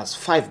as many as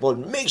 5, but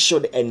make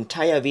sure the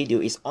entire video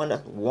is under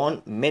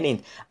 1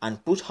 minute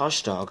and put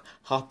hashtag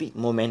happy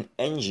moment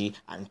NG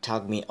and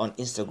tag me on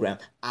Instagram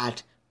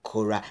at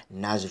Korah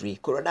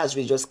Nazri. Korah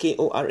Nazri is just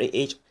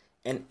KORAH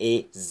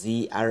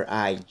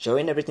NAZRI.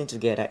 Join everything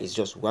together is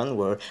just one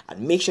word, and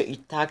make sure you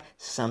tag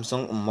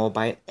Samsung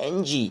Mobile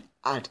NG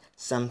at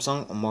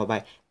Samsung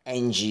Mobile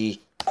NG.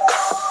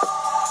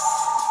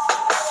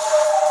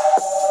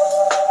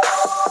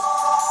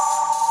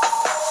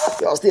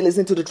 You're still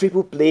listening to the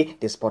 3plePlay,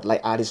 the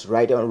spotlight artist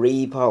right on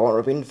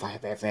RaypowerFM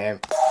 5FM.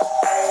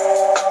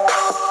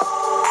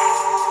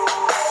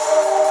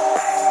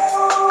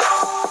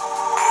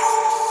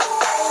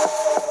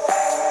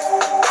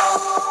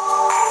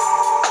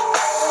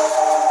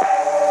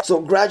 So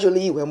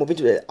gradually, we're moving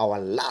to our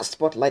last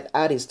spotlight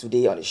artist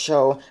today on the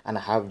show, and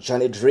I have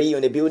Johnny Dre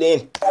in the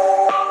building.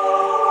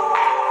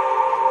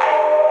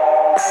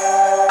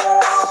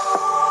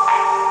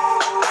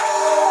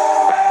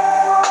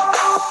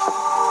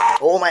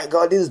 Oh my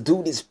God, this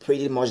dude is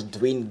pretty much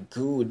doing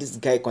good. This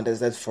guy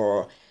contested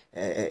for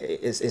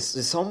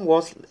is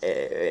somewhat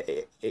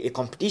a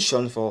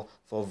competition for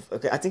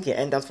okay, I think he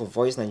entered for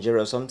Voice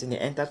Nigeria or something. He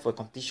entered for a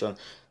competition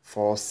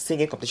for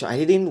singing competition.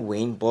 I didn't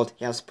win, but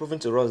he has proven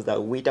to us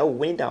that without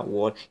winning the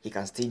award, he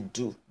can still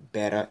do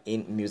better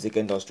in music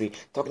industry.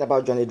 Talking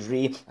about Johnny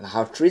Dree, and I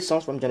have 3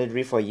 songs from Johnny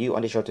Dree for you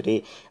on the show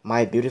today: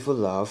 My Beautiful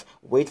Love,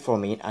 Wait for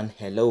Me, and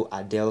Hello,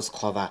 Adele's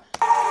Cover.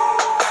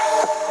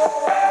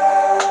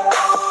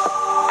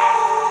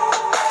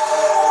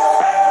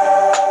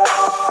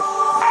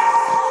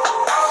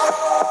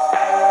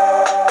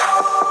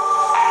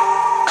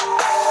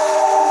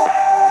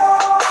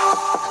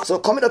 So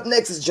coming up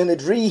next is Johnny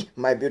Dree,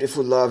 My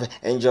Beautiful Love.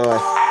 Enjoy.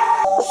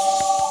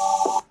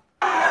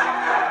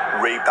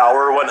 Ray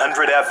Power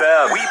 100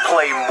 FM. We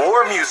play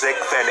more music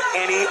than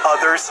any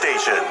other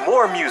station.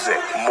 More music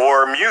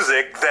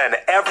than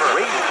ever.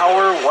 Ray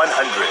Power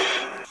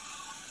 100.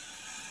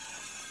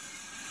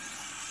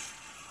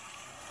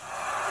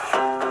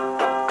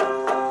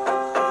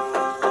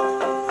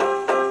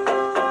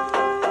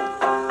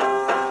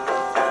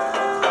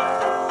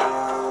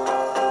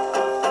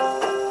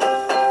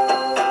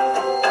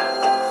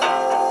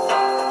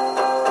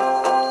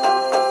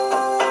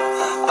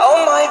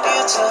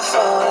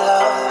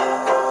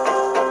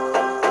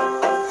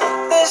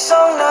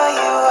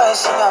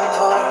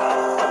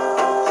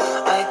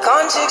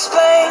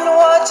 Explain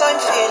what I'm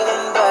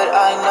feeling, but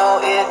I know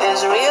it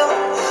is real.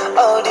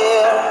 Oh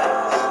dear,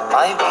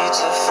 my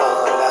beautiful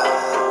love.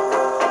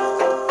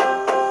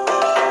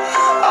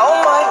 Oh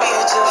my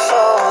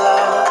beautiful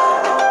love.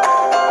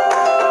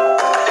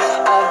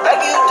 I beg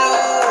you do,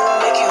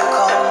 make you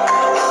come.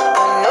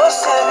 I know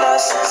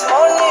sadness since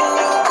morning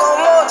you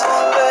come out,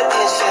 but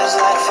it feels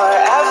like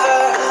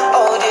forever.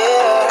 Oh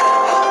dear,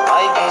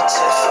 my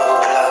beautiful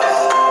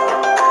love.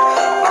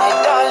 My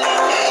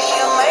darling,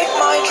 you make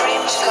my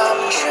dreams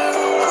come true.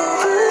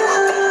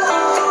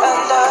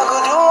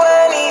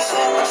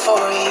 For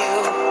you,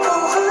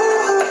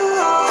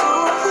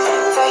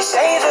 they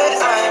say that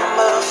I'm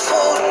a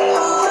fool.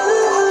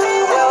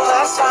 Well,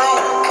 that's fine,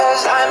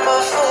 'cause I'm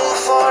a fool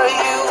for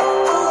you.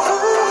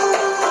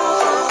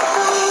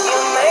 You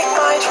make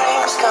my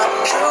dreams come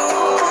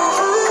true,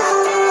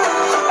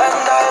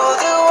 and I will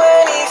do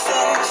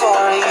anything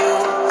for you.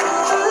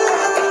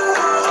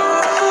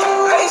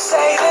 They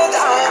say that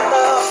I'm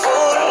a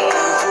fool.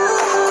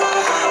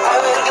 I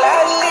would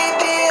gladly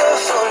be a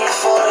fool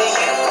for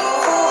you.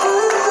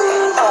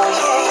 Oh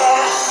yeah,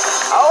 yeah.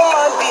 Oh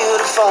my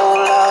beautiful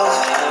love.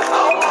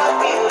 Oh my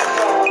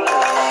beautiful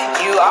love.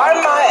 You are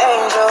my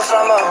angel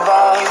from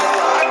above.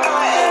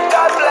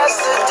 God bless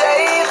the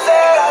day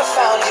that I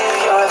found you.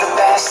 You're the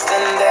best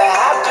thing that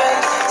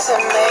happened to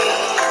me.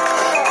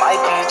 My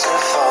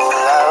beautiful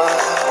love.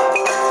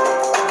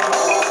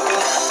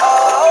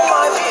 Oh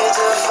my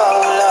beautiful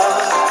love.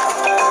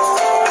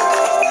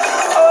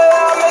 Oh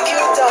yeah, I'll make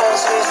you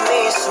dance with me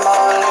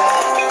small.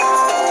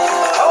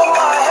 Hold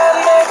my hand,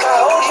 make I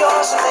hold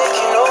yours, make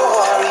you know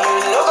worry,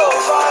 you no go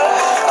far.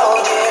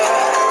 Oh dear,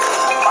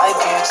 my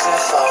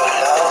beautiful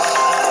love.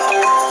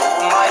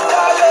 My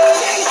darling,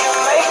 you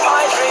make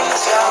my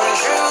dreams come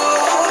true.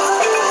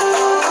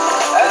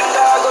 And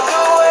I go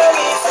do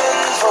anything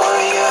for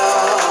you.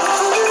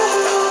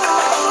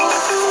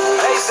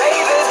 They say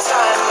that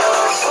I'm a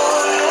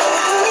fool.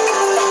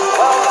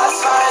 Well, that's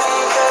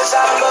fine, 'cause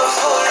I'm a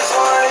fool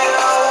for you.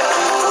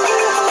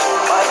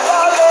 My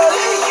darling,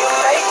 you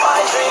make my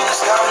dreams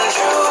come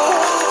true.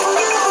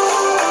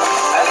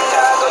 And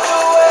I go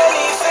do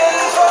anything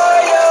for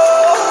you.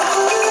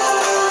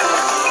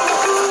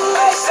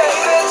 They say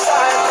that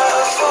I'm a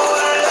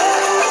fool.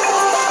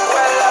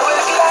 Well, I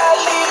will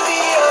gladly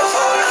be a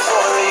fool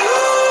for you.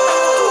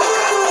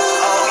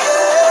 Oh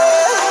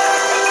yeah.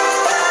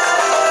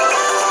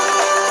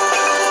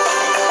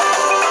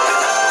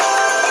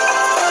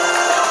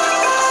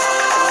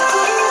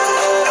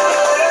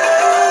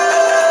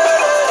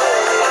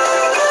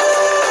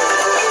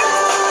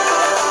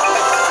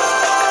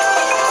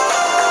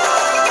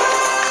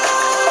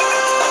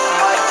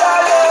 My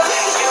darling,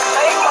 you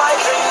make my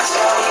dreams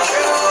come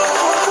true.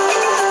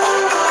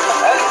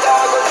 And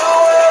I will do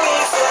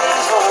anything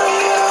for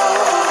you.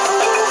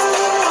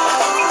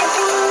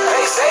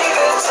 They say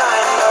that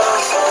I'm a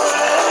fool.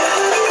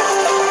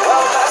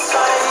 Well, that's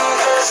fine,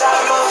 'cause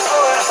I'm a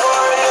fool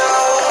for you.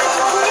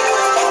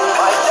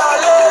 My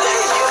darling,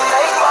 you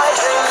make my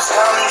dreams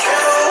come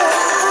true.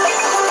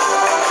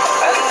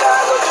 And I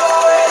will do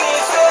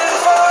anything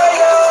for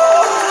you.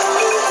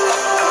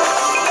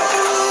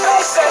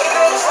 They say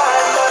that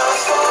I'm a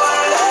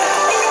fool.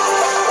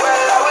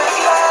 Well, I will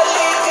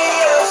gladly be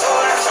a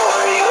fool for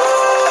you.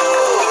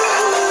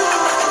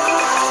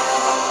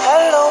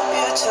 Hello,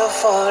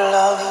 beautiful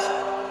love.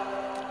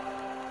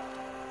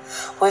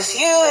 With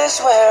you is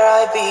where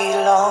I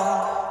belong.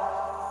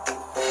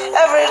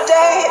 Every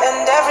day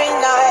and every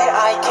night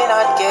I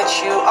cannot get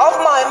you off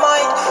my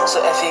mind. So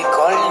if you're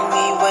calling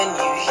me when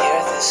you hear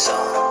this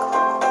song,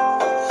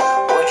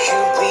 would you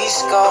please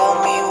call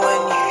me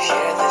when you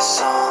hear this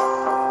song?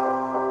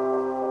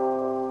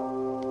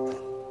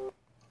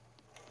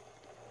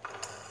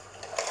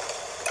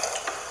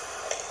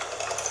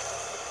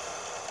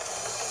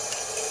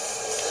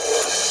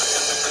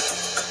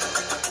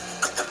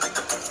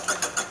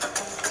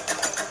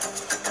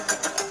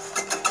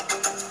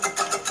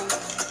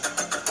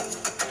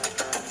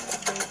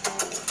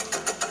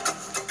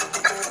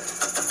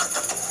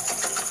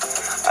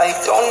 I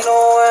don't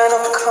know when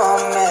I'm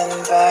coming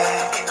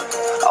back.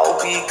 I'll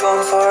be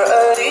gone for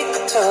a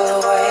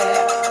little while,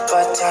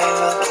 but I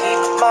will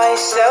keep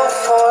myself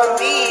for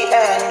me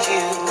and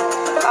you.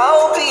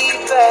 I'll be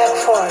back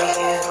for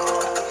you.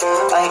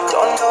 I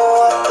don't know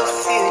what the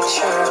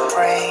future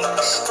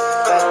brings,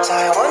 but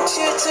I want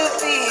you to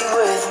be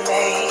with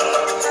me.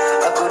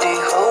 I could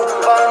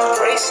hope and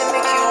praise and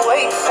make you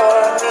wait for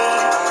me,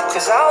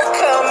 'cause I'll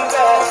come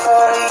back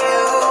for you.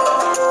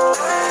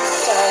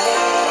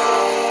 Darling,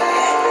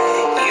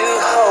 you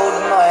hold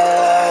my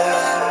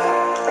love,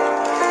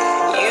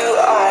 you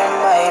are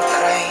my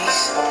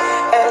praise,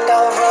 and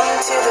I'll run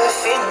to the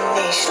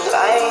finish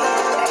line.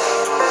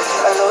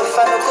 I love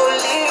I no go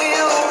leave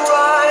you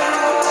run,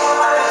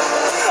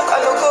 I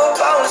no go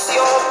bounce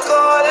your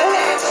call.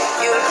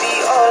 You'll be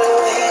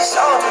always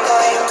on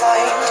my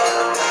mind.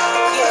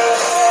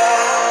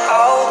 Yeah,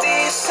 I'll be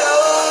so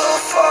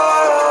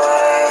far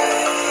away.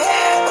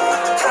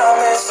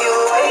 Promise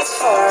you'll wait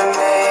for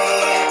me.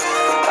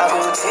 I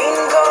will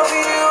think of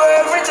you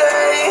every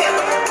day,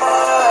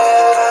 my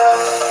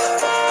love.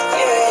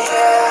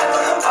 Yeah,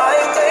 I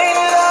may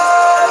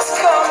not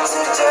come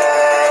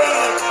today,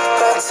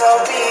 but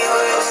I'll be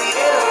with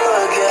you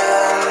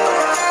again.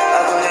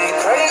 I will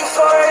pray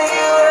for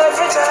you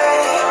every day,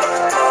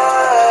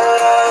 my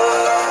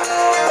love.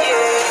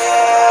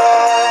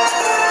 Yeah.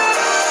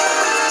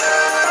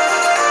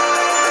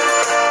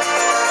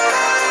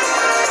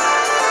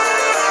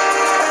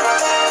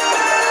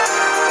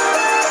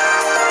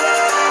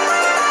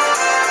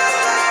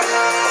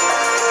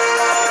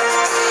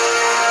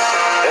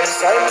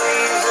 As I'm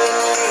leaving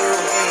you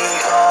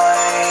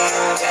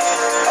behind,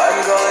 I'm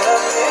gonna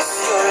miss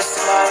your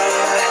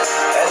smile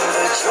and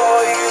the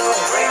joy you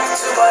bring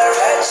to my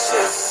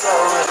wretched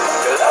soul.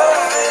 Your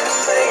loving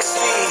makes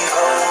me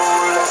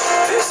whole.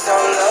 This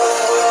our love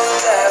will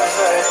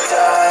never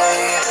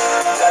die.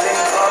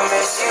 Darling,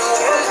 promise you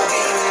will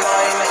be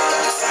mine.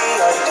 You see,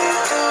 I did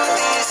do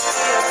these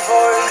things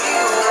for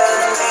you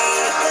and me.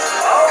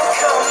 I'll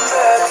come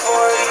back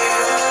for you,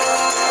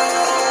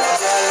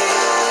 darling.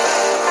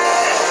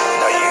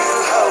 Now you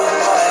hold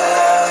my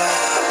love,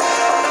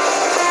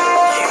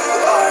 you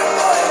are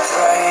my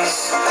praise,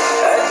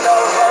 and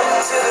I'll run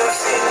to the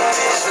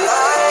finish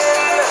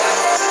line.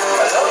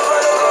 My love, I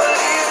don't gonna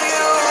leave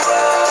you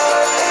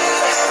run,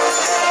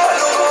 I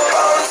don't go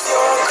bounce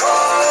your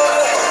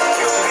call.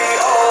 You'll be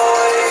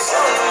always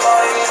on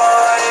my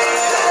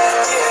mind.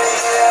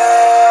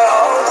 Yeah,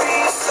 I'll be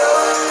so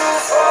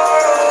far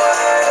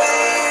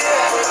away.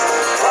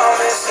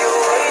 Promise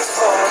you'll wait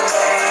for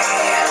me.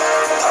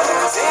 I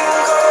will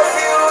think of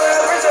you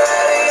every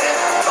day,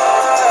 my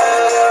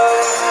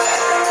love.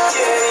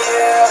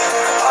 Yeah,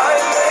 I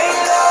may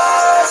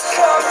not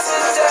come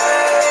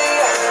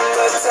today,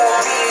 but I'll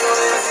be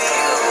with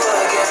you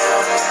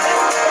again.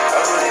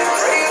 I will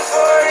pray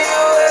for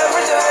you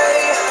every day,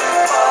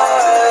 my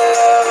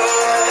love.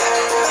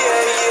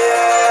 Yeah.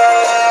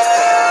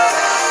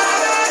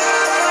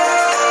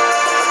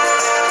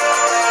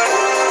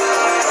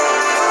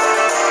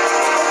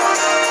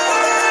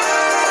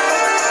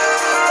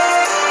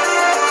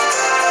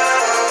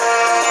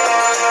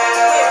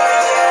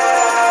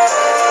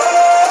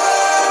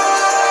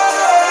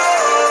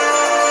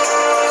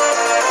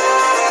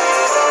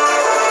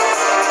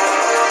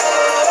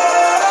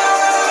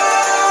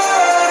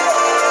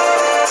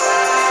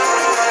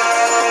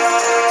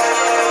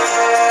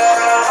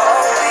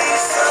 I'll be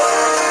so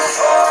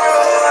far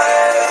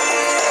away.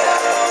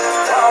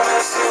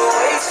 Promise you'll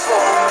wait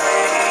for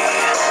me.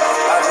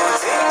 I will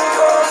think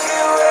of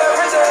you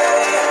every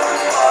day,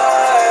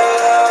 my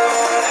love.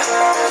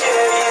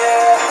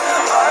 Yeah,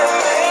 I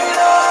may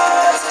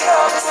not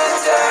come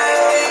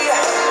today,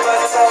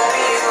 but I'll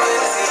be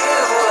with you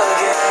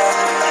again.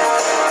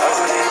 I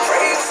will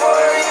pray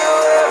for you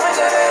every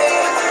day,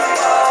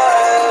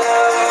 my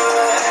love.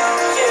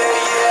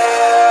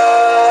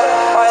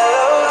 Yeah, my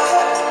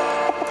love.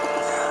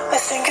 I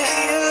think of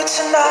you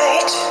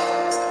tonight,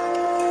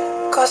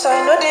 'cause I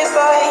know they're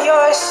by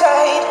your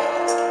side.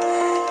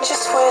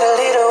 Just wait a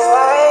little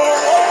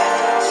while,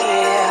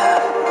 yeah.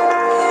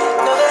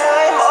 Know that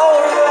I'm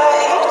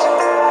alright,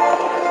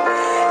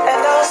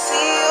 and I'll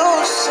see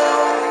you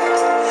soon.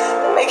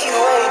 Make you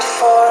wait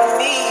for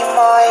me,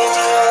 my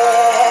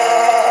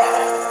dear.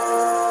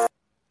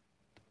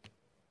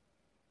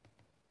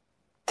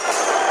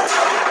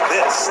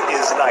 This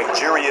is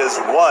Nigeria's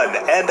one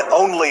and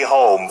only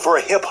home for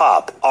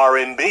hip-hop,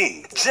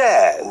 R&B,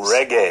 jazz,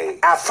 reggae,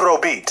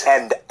 Afrobeat,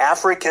 and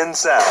African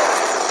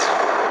sounds.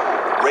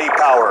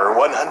 RayPower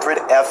 100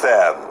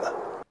 FM.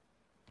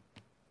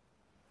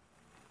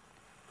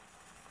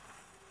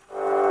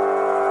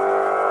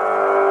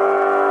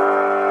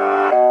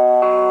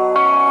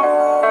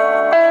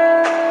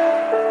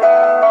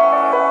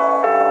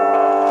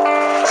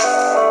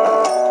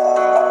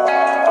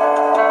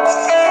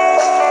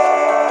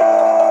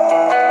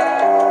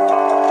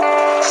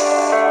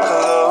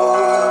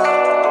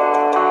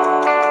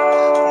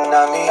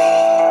 Nami,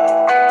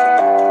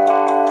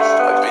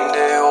 I've been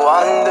there,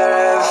 wonder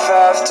if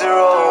after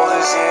all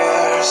these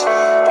years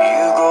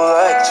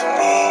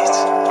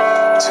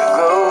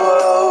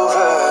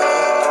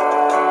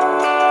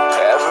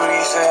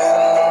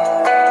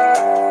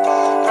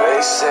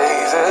They say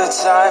that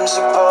time's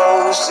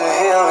supposed to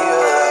heal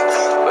you,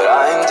 but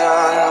I ain't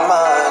done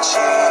much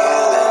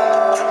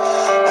healing.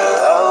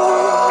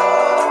 Hello,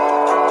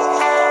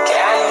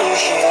 can you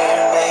hear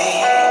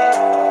me?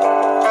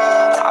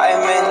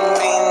 I'm in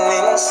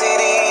Benin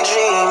City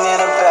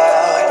dreaming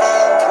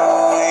about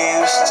who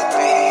we used to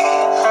be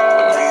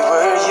when we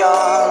were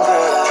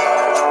younger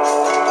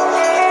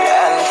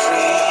and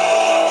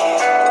free.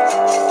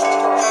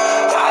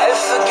 I've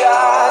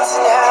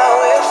forgotten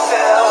how it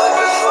felt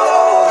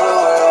before the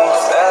world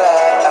fell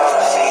at our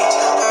feet.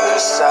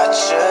 There's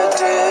such a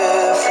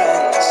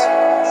difference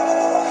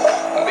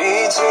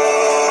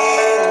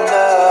between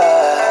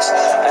us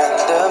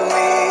and a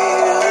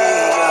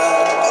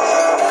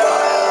million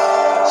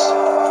miles.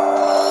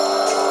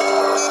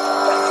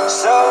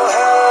 So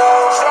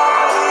hello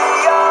from the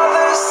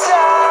other side.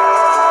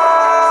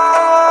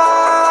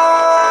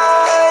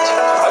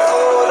 I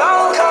put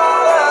on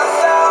call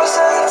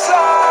 1,000 times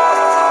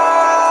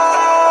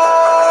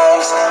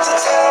to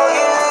tell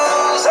you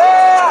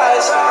that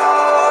I'm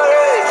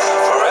sorry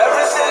for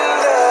everything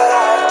that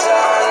I've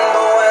done.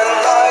 But when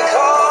I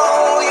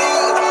call you,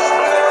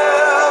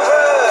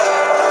 never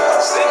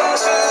seem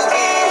to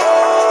be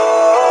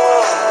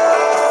home.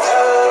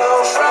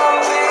 Hello from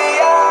the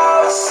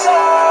outside.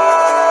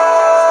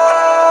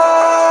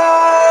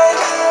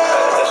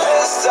 At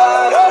least I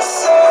know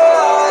so I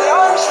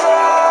don't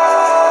try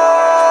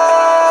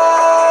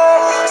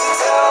to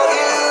tell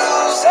you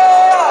say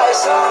I'm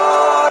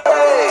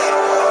sorry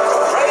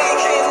for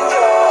breaking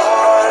your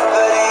heart,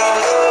 but it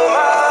don't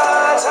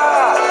matter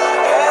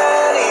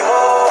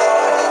anymore,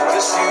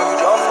 'cause you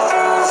don't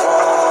move on.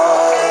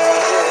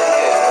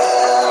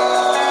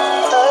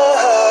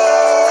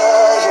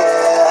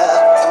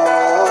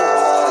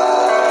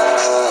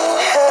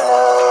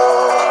 Hello,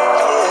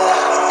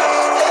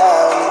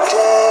 how you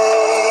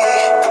day?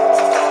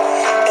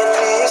 And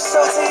it's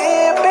so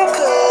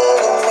typical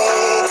of me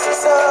to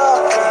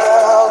talk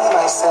about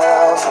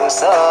myself. I'm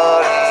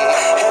sorry,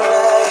 and I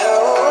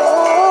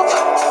hope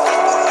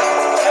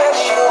that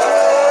you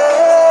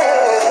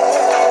will.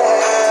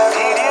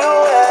 Did you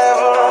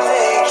ever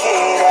make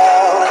it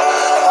out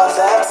of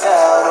that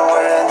town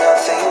where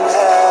nothing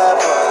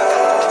happened?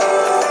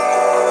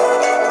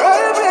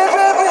 Baby,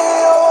 baby,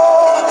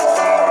 oh,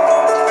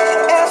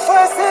 if I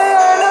say I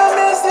don't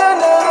miss you,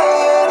 never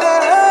you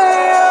deny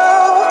you.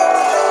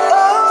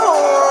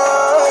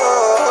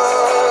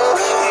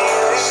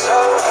 So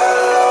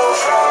hello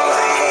from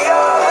the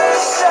other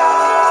side.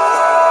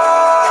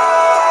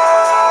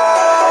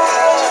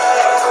 I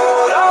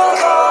put on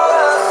call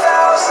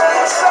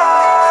 1,000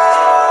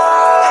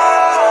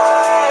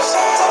 times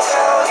to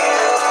tell you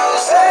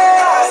say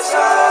I'm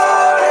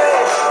sorry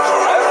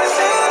for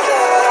everything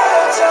that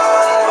I've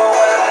done. But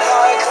when I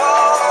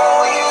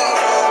call you,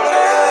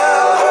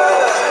 never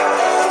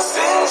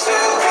seem to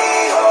be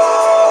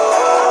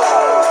home.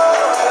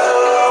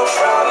 Hello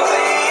from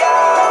the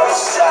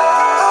outside.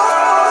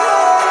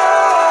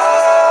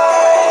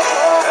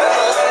 At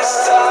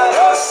least I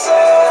know so I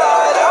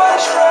don't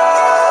try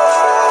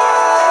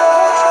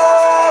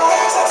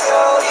to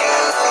tell you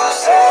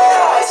say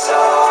I'm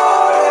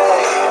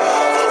sorry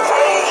for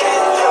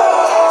breaking your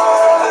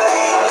heart, but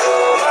it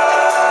don't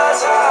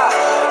matter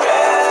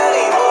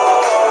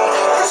anymore,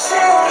 'cause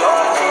you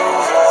don't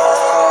move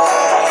on.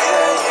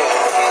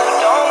 You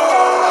don't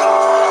move on.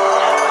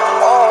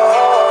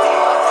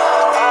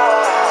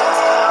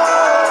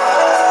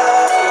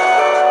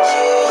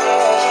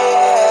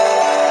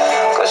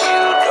 Yeah, 'cause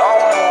you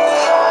don't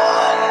move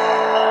on.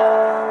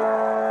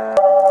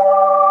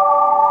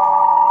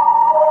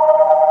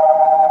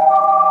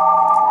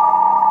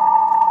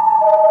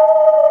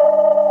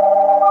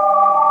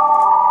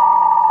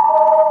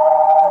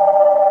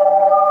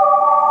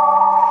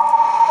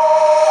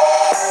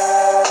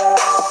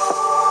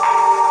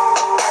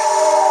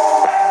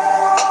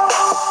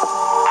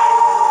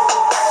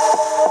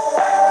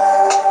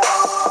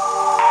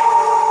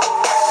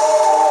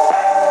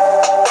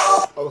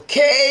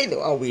 Okay,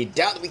 and with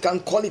that, we can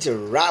call it a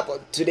wrap on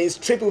today's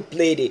triple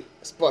play, the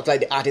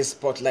spotlight, the artist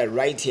spotlight,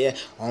 right here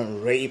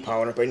on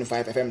RaypowerFM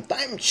 5FM.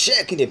 Time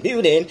check in the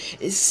building.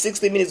 It's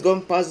 60 minutes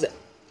gone past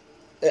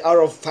the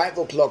hour of 5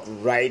 o'clock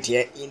right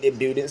here in the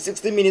building.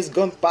 60 minutes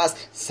gone past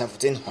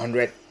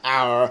 1700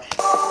 hour.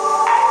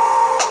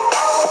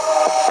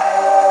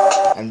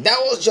 And that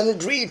was Johnny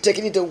Dree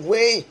taking it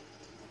away.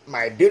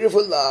 My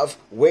beautiful love,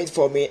 wait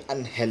for me,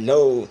 and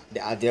hello,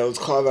 the Adele's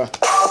cover.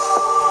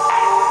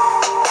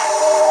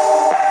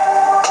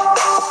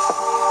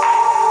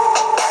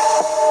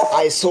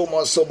 I so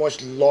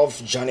much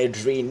love Johnny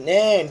Dree.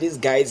 Man, this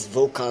guy's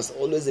vocals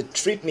always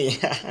trip me.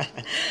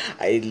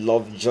 I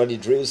love Johnny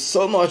Dree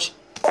so much.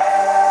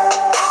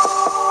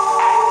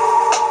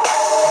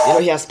 You know,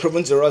 he has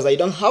proven to us that you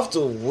don't have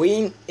to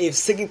win a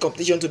singing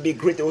competition to be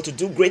great or to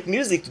do great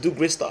music, to do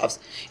great stuff.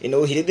 You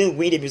know, he didn't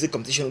win the music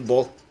competition,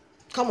 but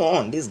come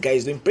on, this guy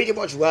is doing pretty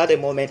much well at the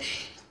moment.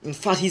 In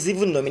fact, he's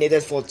even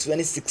nominated for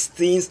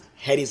 2016's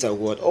Headies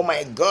Award. Oh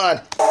my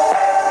God.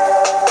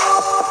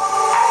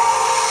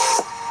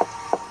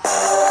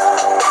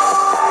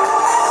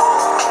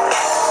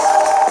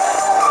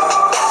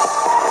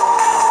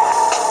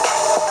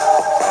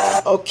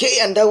 Okay,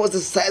 and that was the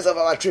size of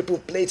our triple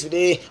play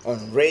today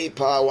on Ray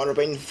Power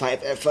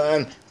 100.5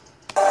 FM.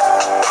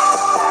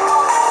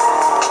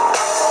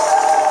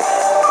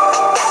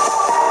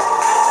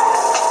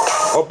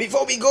 Oh,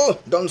 before we go,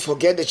 don't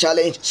forget the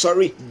challenge.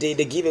 Sorry, the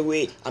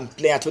giveaway. I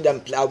told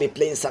them I'll be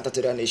playing Santa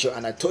today on the show,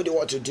 and I told you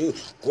what to do.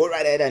 Go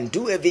right ahead and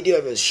do a video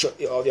of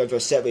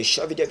yourself, a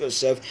short video of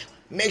yourself.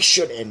 Make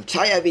sure the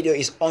entire video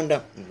is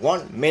under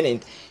 1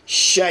 minute.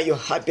 Share your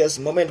happiest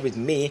moment with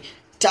me.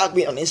 Tag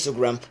me on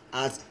Instagram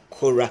at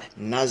Korah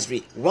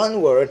Nazri.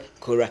 One word,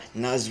 Korah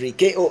Nazri.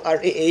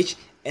 KORAHNAZRI.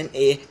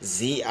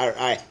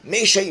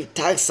 Make sure you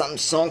tag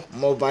Samsung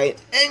Mobile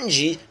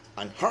NG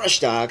and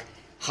hashtag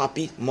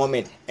Happy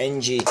Moment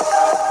NG.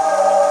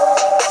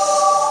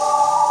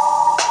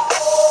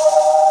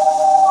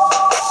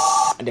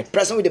 And the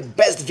person with the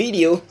best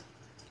video,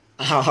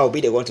 I'll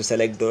be the one to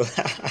select though.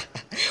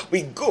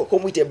 We go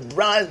home with a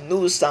brand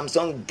new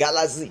Samsung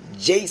Galaxy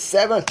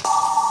J7.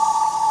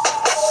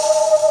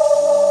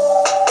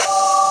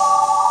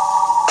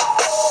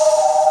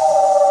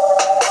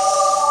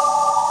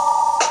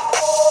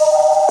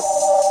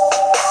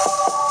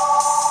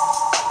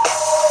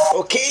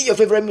 Okay, your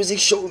favorite music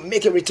show will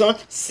make a return.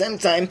 Same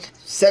time,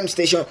 same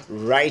station,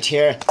 right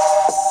here.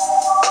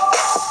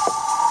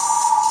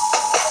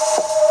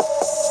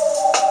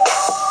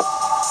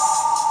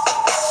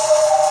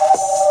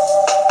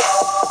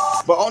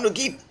 But I want to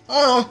give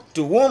honor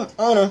to whom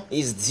honor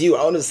is due.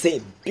 I want to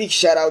say big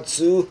shout out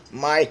to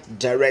my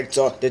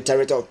director, the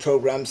director of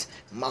programs,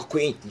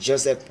 McQueen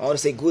Joseph. I want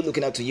to say good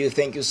looking out to you.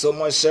 Thank you so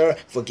much, sir,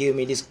 for giving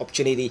me this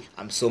opportunity.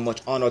 I'm so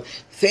much honored.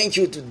 Thank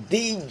you to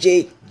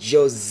DJ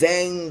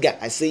Jozenga.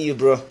 I see you,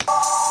 bro.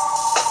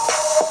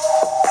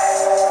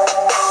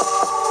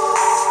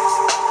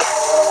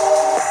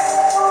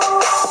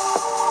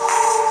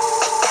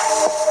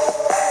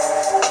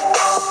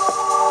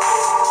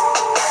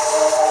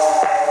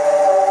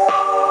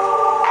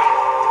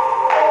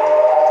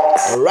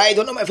 Alright,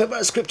 one of my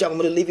favorite scripture, I'm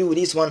going to leave you with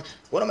this one.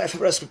 One of my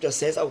favorite scriptures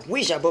says, I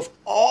wish above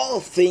all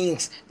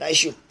things that you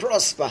should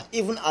prosper,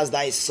 even as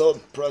thy soul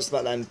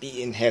prosper and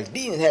be in health.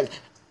 Be in health,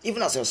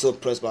 even as your soul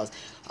prospers.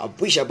 I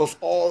wish above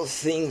all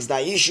things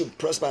that you should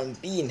prosper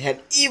and be in health,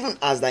 even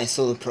as thy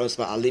soul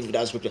prosper. I'll leave with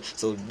that scripture.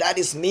 So that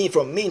is me,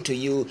 from me to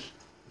you.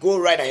 Go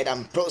right ahead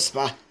and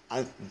prosper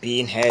and be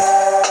in health.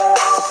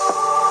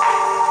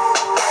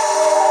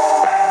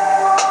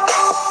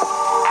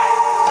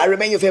 I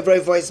remain your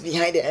favorite voice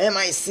behind the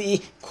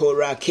MIC,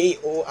 Korah,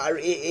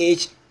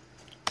 KORAH.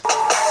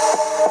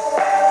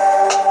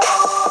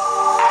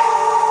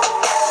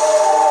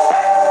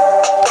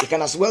 You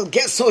can as well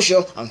get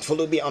social and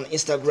follow me on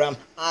Instagram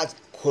at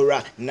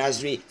Korah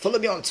Nazri. Follow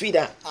me on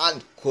Twitter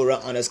at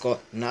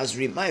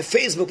Korah_Nazri. My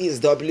Facebook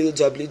is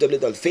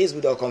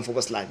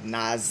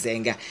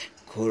www.facebook.com/Nazenga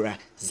Korah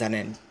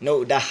Zanen.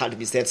 No, that had to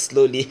be said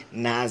slowly.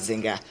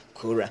 Nazenga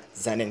Korah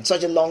Zanen.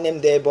 Such a long name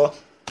there, but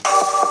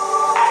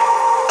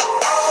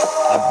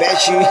I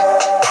bet you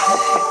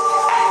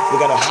we're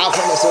gonna have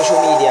fun on social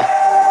media.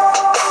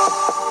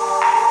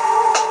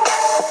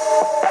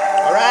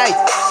 Alright.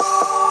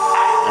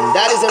 And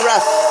that is a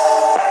wrap.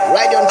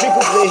 Right on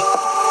 3plePlay.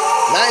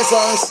 9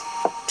 songs,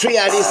 3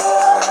 artists.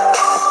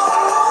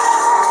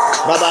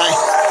 Bye bye.